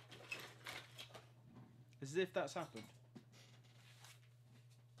 As if that's happened.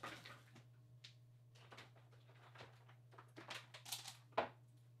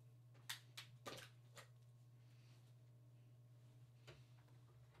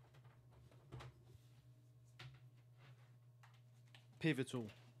 Pivotal.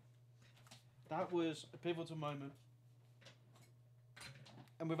 That was a pivotal moment.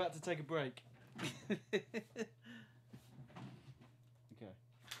 And we've had to take a break. Okay.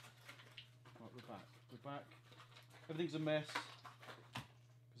 Right, we're back. We're back. Everything's a mess.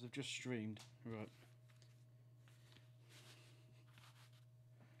 Because I've just streamed. Right.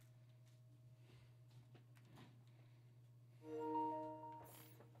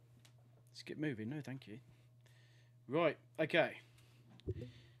 Skip moving. No, thank you. Right. Okay.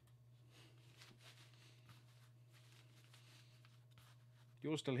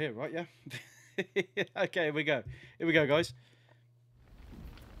 You're still here, right? Yeah? Okay, here we go. Here we go, guys.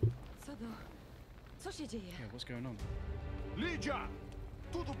 Yeah, what's going on? Lydia!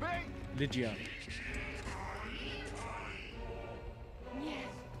 Tudo bem? Lydia.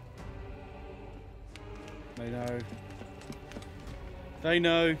 They know. They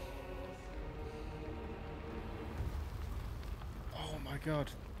know. god.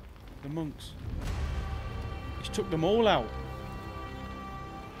 The monks. He's took them all out.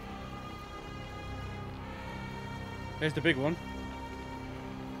 There's the big one.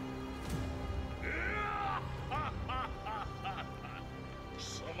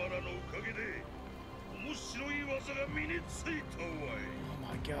 Oh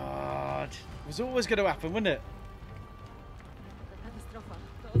my god. It was always going to happen, wasn't it?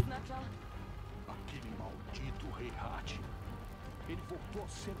 Aquele maldito Rei Hat. Ele voltou a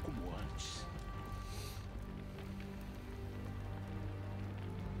ser como antes.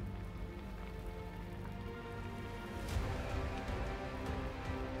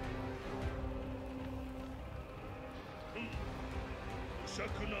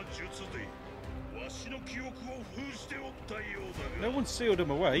 No one sealed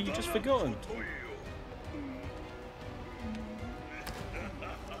him away, you just forgotten.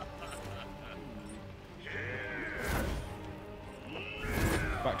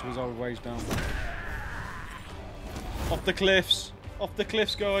 Back to his old ways down. Off the cliffs! Off the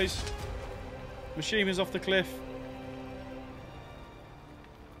cliffs, guys! Mishima's off the cliff.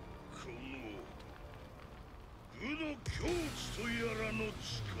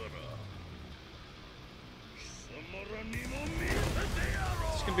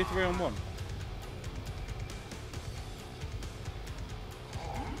 It's going to be 3-on-1.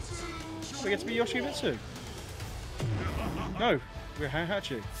 We get to be Yoshimitsu. No, we're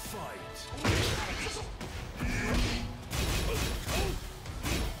Heihachi.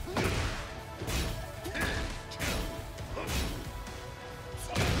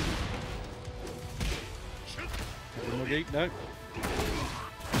 No.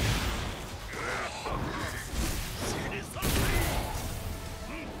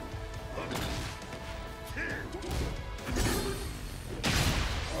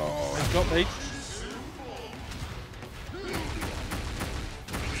 Oh, he's got me.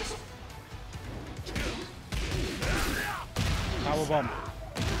 Power bomb.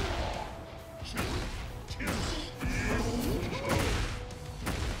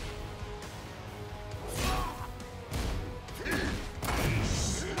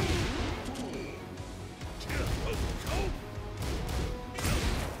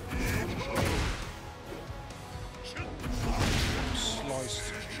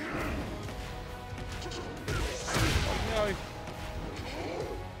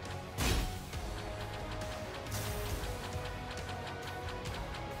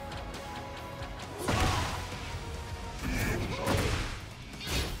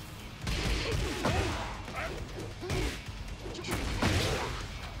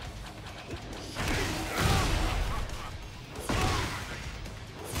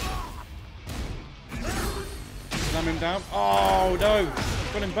 Slam him down. Oh no!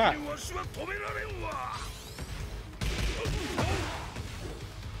 Got him back.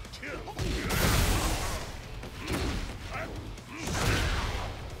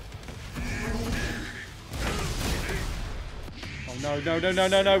 Oh no, no, no, no,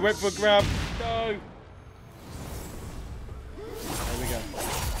 no, no! Went for a grab. No! There we go.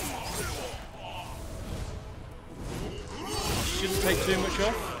 Shouldn't take too much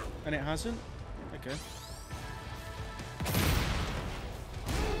off, and it hasn't. Okay.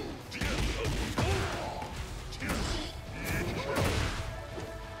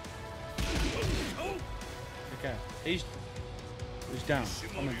 Okay, he's down.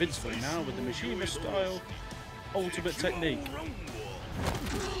 I'm invincible now with the Mishima style ultimate technique.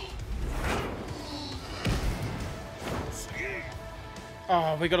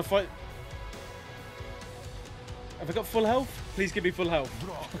 Oh, we gotta fight. Have I got full health? Please give me full health.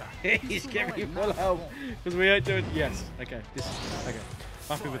 Please give me full health. Because we ain't doing. Yes. Okay. This is. Okay.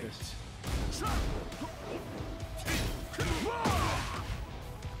 Happy with this.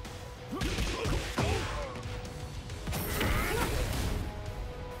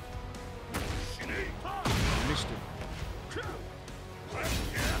 Missed him.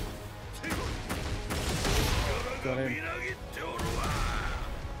 Got him.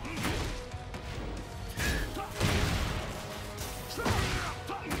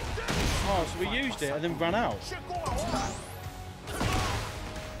 Oh, so we used it and then ran out.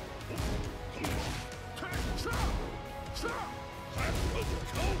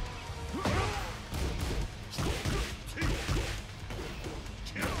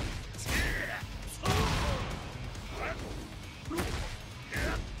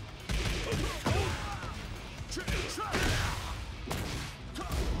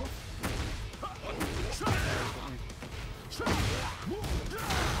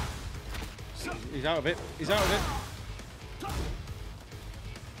 He's out of it. He's out of it.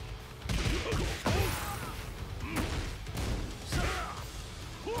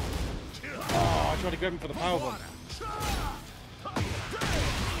 Try to grab him for the powerbomb.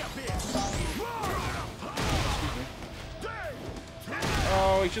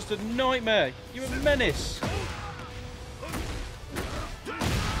 Oh, he's just a nightmare. You're a menace.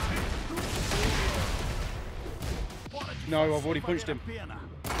 No, I've already punched him.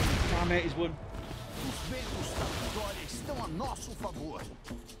 Damn it, he's won.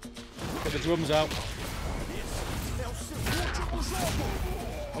 Get the drums out.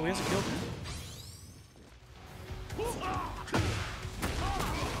 Oh, he hasn't killed him.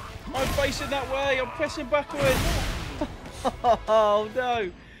 I'm facing that way. I'm pressing backwards. Oh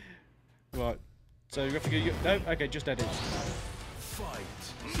no! Right. So you have to go. No. Okay, just edit. Fight.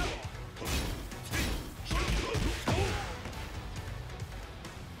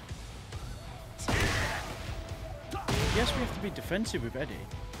 Yes, we have to be defensive with Eddie.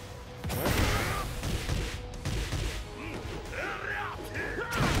 Right.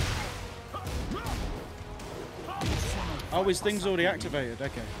 Oh, his thing's already activated.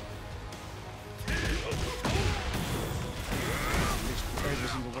 Okay. Every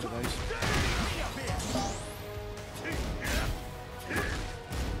single one of those.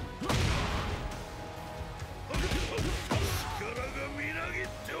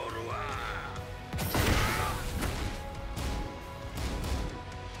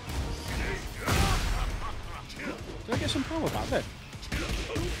 Did I get some power back then?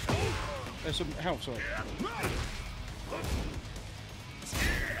 There's some health, sorry.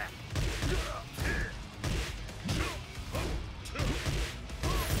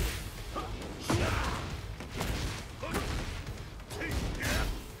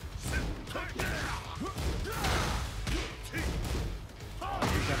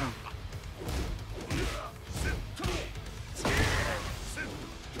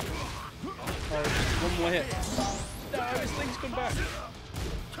 One more hit. No, his thing's come back.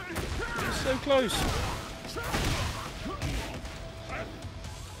 It's so close.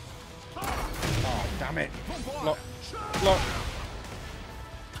 Oh, damn it. Block. Block.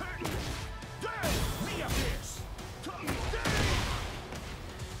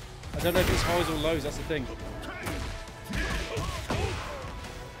 I don't know if it's highs or lows, that's the thing.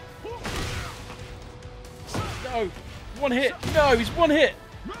 No! One hit! No, he's one hit!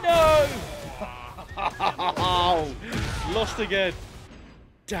 No! Lost again.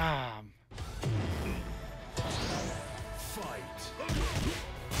 Damn.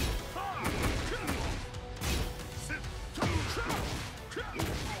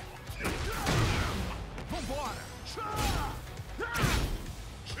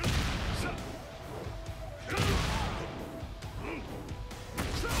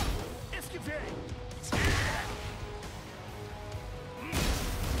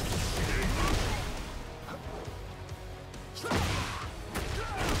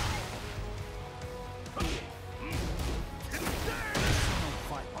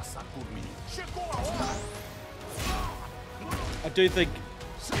 I do think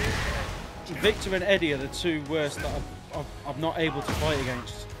Victor and Eddie are the two worst that I'm not able to fight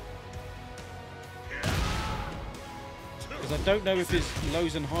against. Because I don't know if his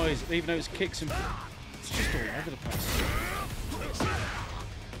lows and highs, even though it's kicks and... It's just all over the place.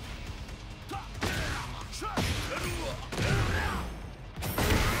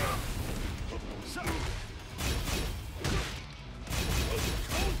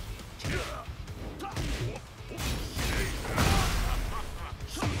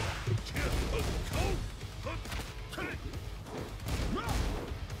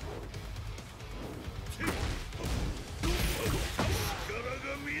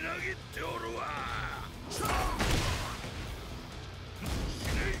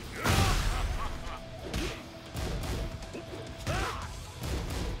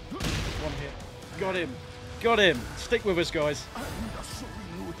 Got him! Got him! Stick with us, guys. I'm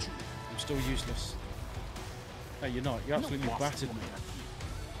still useless. Hey, you're not. You absolutely battered me.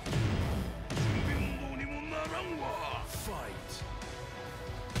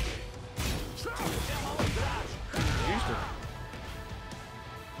 Used it.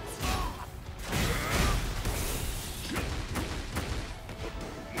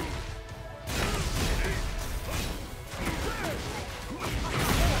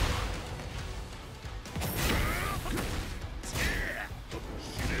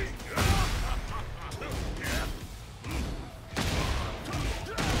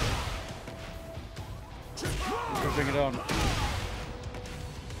 Bring it on.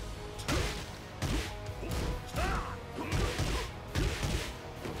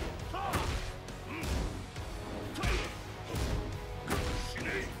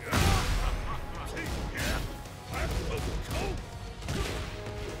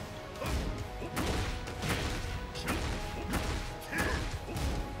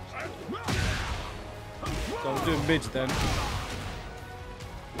 some mids then.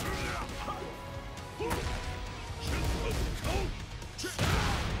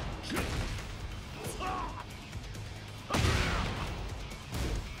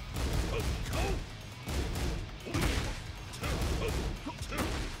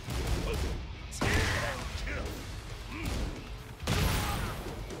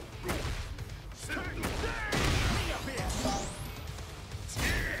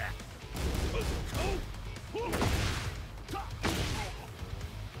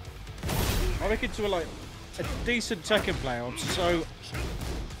 I reckon to like a decent Tekken player, I'm so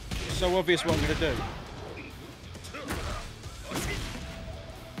obvious what I'm going to do.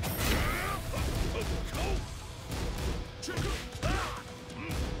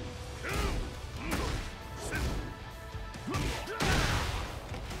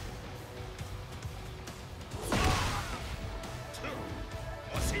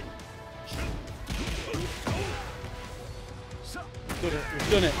 Done it,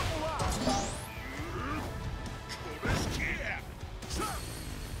 we've done it.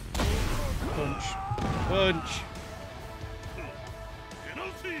 Punch. Punch.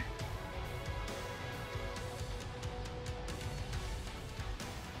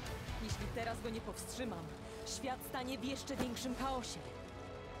 Jeśli teraz go nie powstrzymam, świat stanie w jeszcze większym chaosie.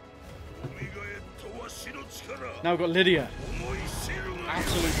 Now we've got Lydia.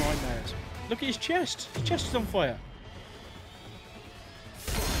 Absolute nightmares. Look at his chest. His chest is on fire.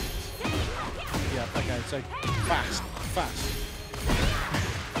 Yeah, okay, so fast, fast.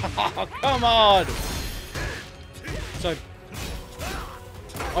 Oh, come on! So,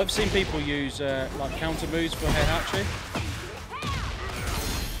 I've seen people use like counter moves for Heihachi.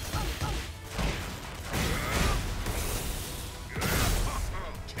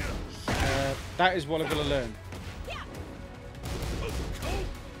 That is what I'm going to learn.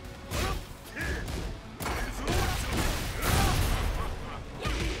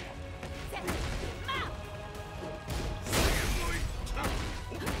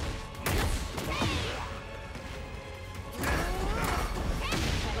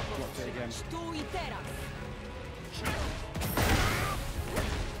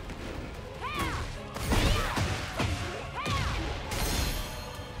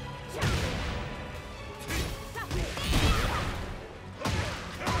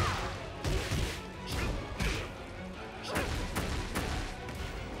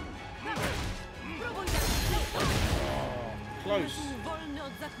 Close.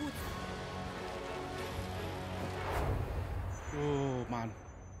 Oh man.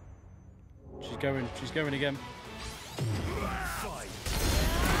 She's going again.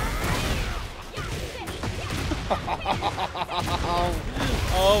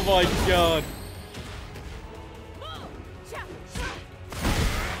 Oh my god.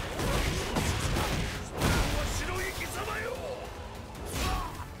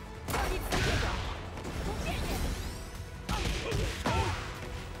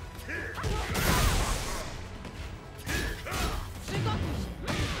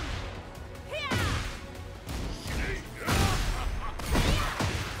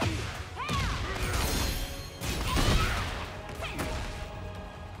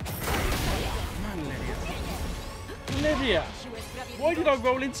 Lydia! Why did I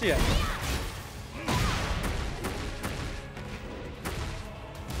roll into you?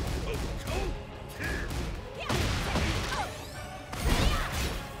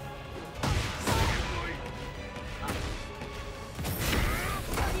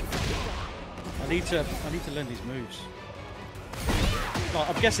 I need to learn these moves. Like,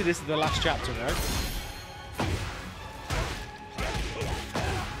 I'm guessing this is the last chapter, right?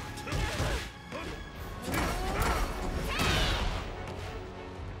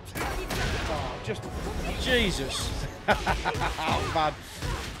 Just Jesus. Oh man.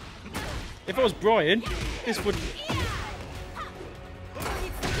 If I was Brian, this would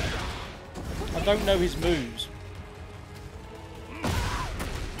I don't know his moves.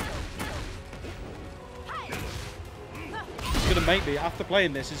 It's gonna make me after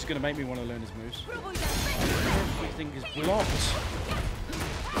playing this, it's gonna make me want to learn his moves. Everything is blocked.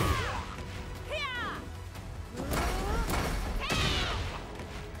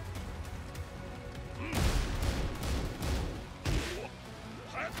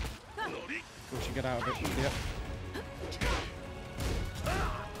 Get out of it. Yep.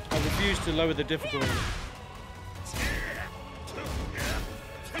 I refuse to lower the difficulty.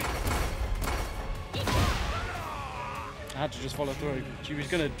 I had to just follow through. She was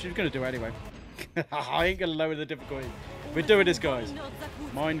gonna do it anyway. I ain't gonna lower the difficulty. We're doing this, guys.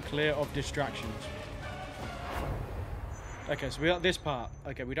 Mind clear of distractions. Okay, so we got this part.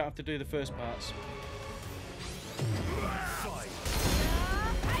 Okay, we don't have to do the first parts.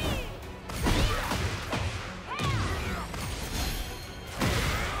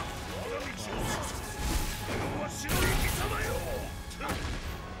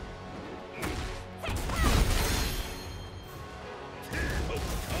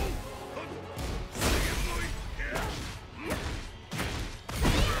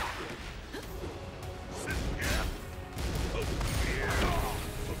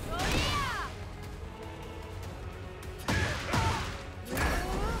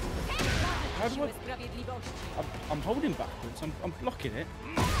 How do I'm holding backwards. I'm blocking it.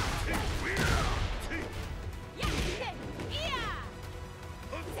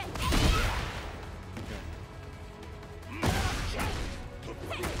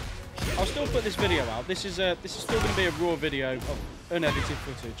 I'll still put this video out. This is still going to be a raw video of unedited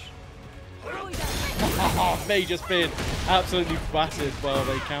footage. Me just being absolutely battered while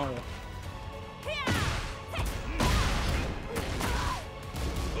they counter.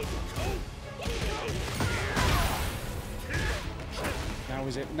 Now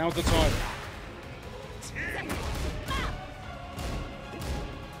is it? Now's the time.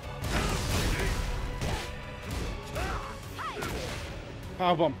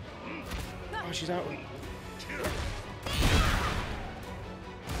 Powerbomb. Oh, she's out.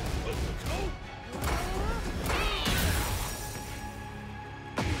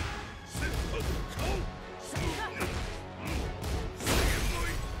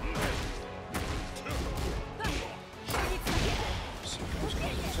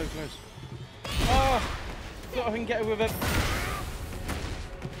 So close. Oh, thought I can get it with it.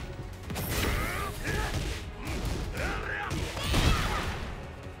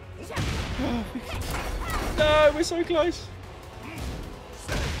 No, we're so close.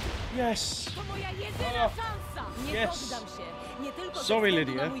 Yes. Oh, yes. Sorry,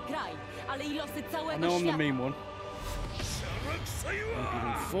 Lydia. I know I'm the mean one.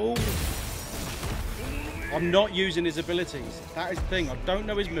 Fool. I'm not using his abilities. That is the thing. I don't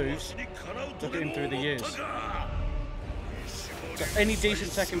know his moves. Look at him through the years. So any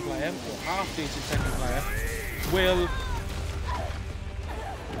decent Tekken player, or half decent Tekken player,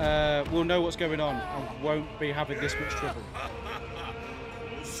 will know what's going on and won't be having this much trouble.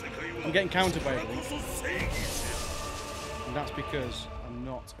 I'm getting countered by everything. And that's because I'm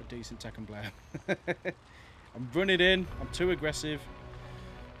not a decent Tekken player. I'm running in. I'm too aggressive.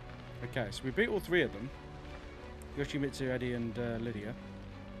 Okay, so we beat all three of them. Yoshimitsu, Eddie and Lydia.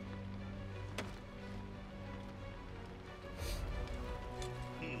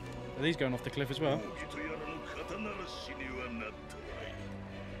 Are these going off the cliff as well?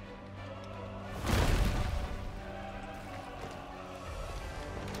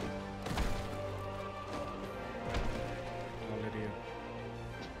 Oh, Lydia.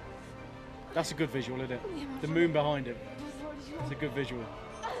 That's a good visual, isn't it? The moon behind him. It's a good visual.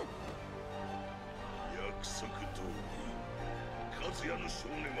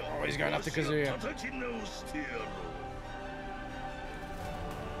 Oh, he's going after Kazuya.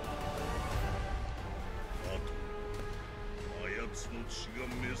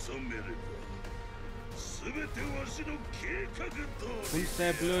 Once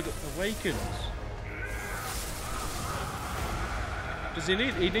their blood awakens. Does he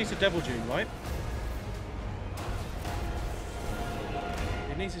need? He needs a devil gene, right?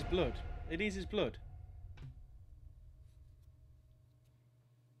 He needs his blood. He needs his blood.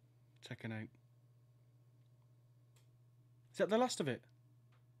 Tekken 8. Is that the last of it?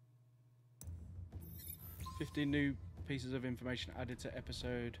 15 new pieces of information added to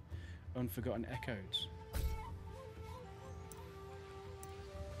episode Unforgotten Echoes.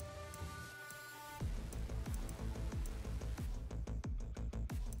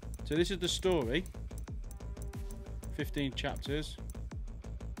 So this is the story. 15 chapters.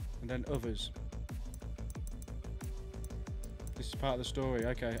 And then others. This is part of the story,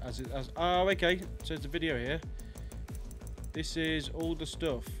 okay. Oh, okay. So there's a video here. This is all the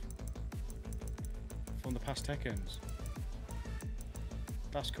stuff from the past Tekkens.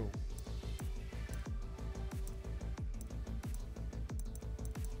 That's cool.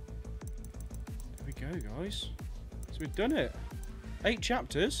 There we go, guys. So we've done it. 8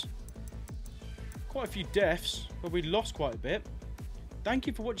 chapters. Quite a few deaths, but we lost quite a bit. Thank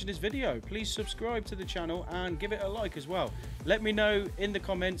you for watching this video. Please subscribe to the channel and give it a like as well. Let me know in the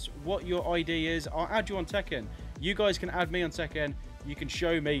comments what your ID is. I'll add you on Tekken. You guys can add me on Tekken. You can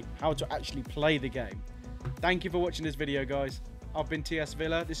show me how to actually play the game. Thank you for watching this video, guys. I've been TS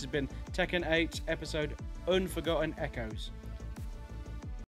Villa. This has been Tekken 8 episode Unforgotten Echoes.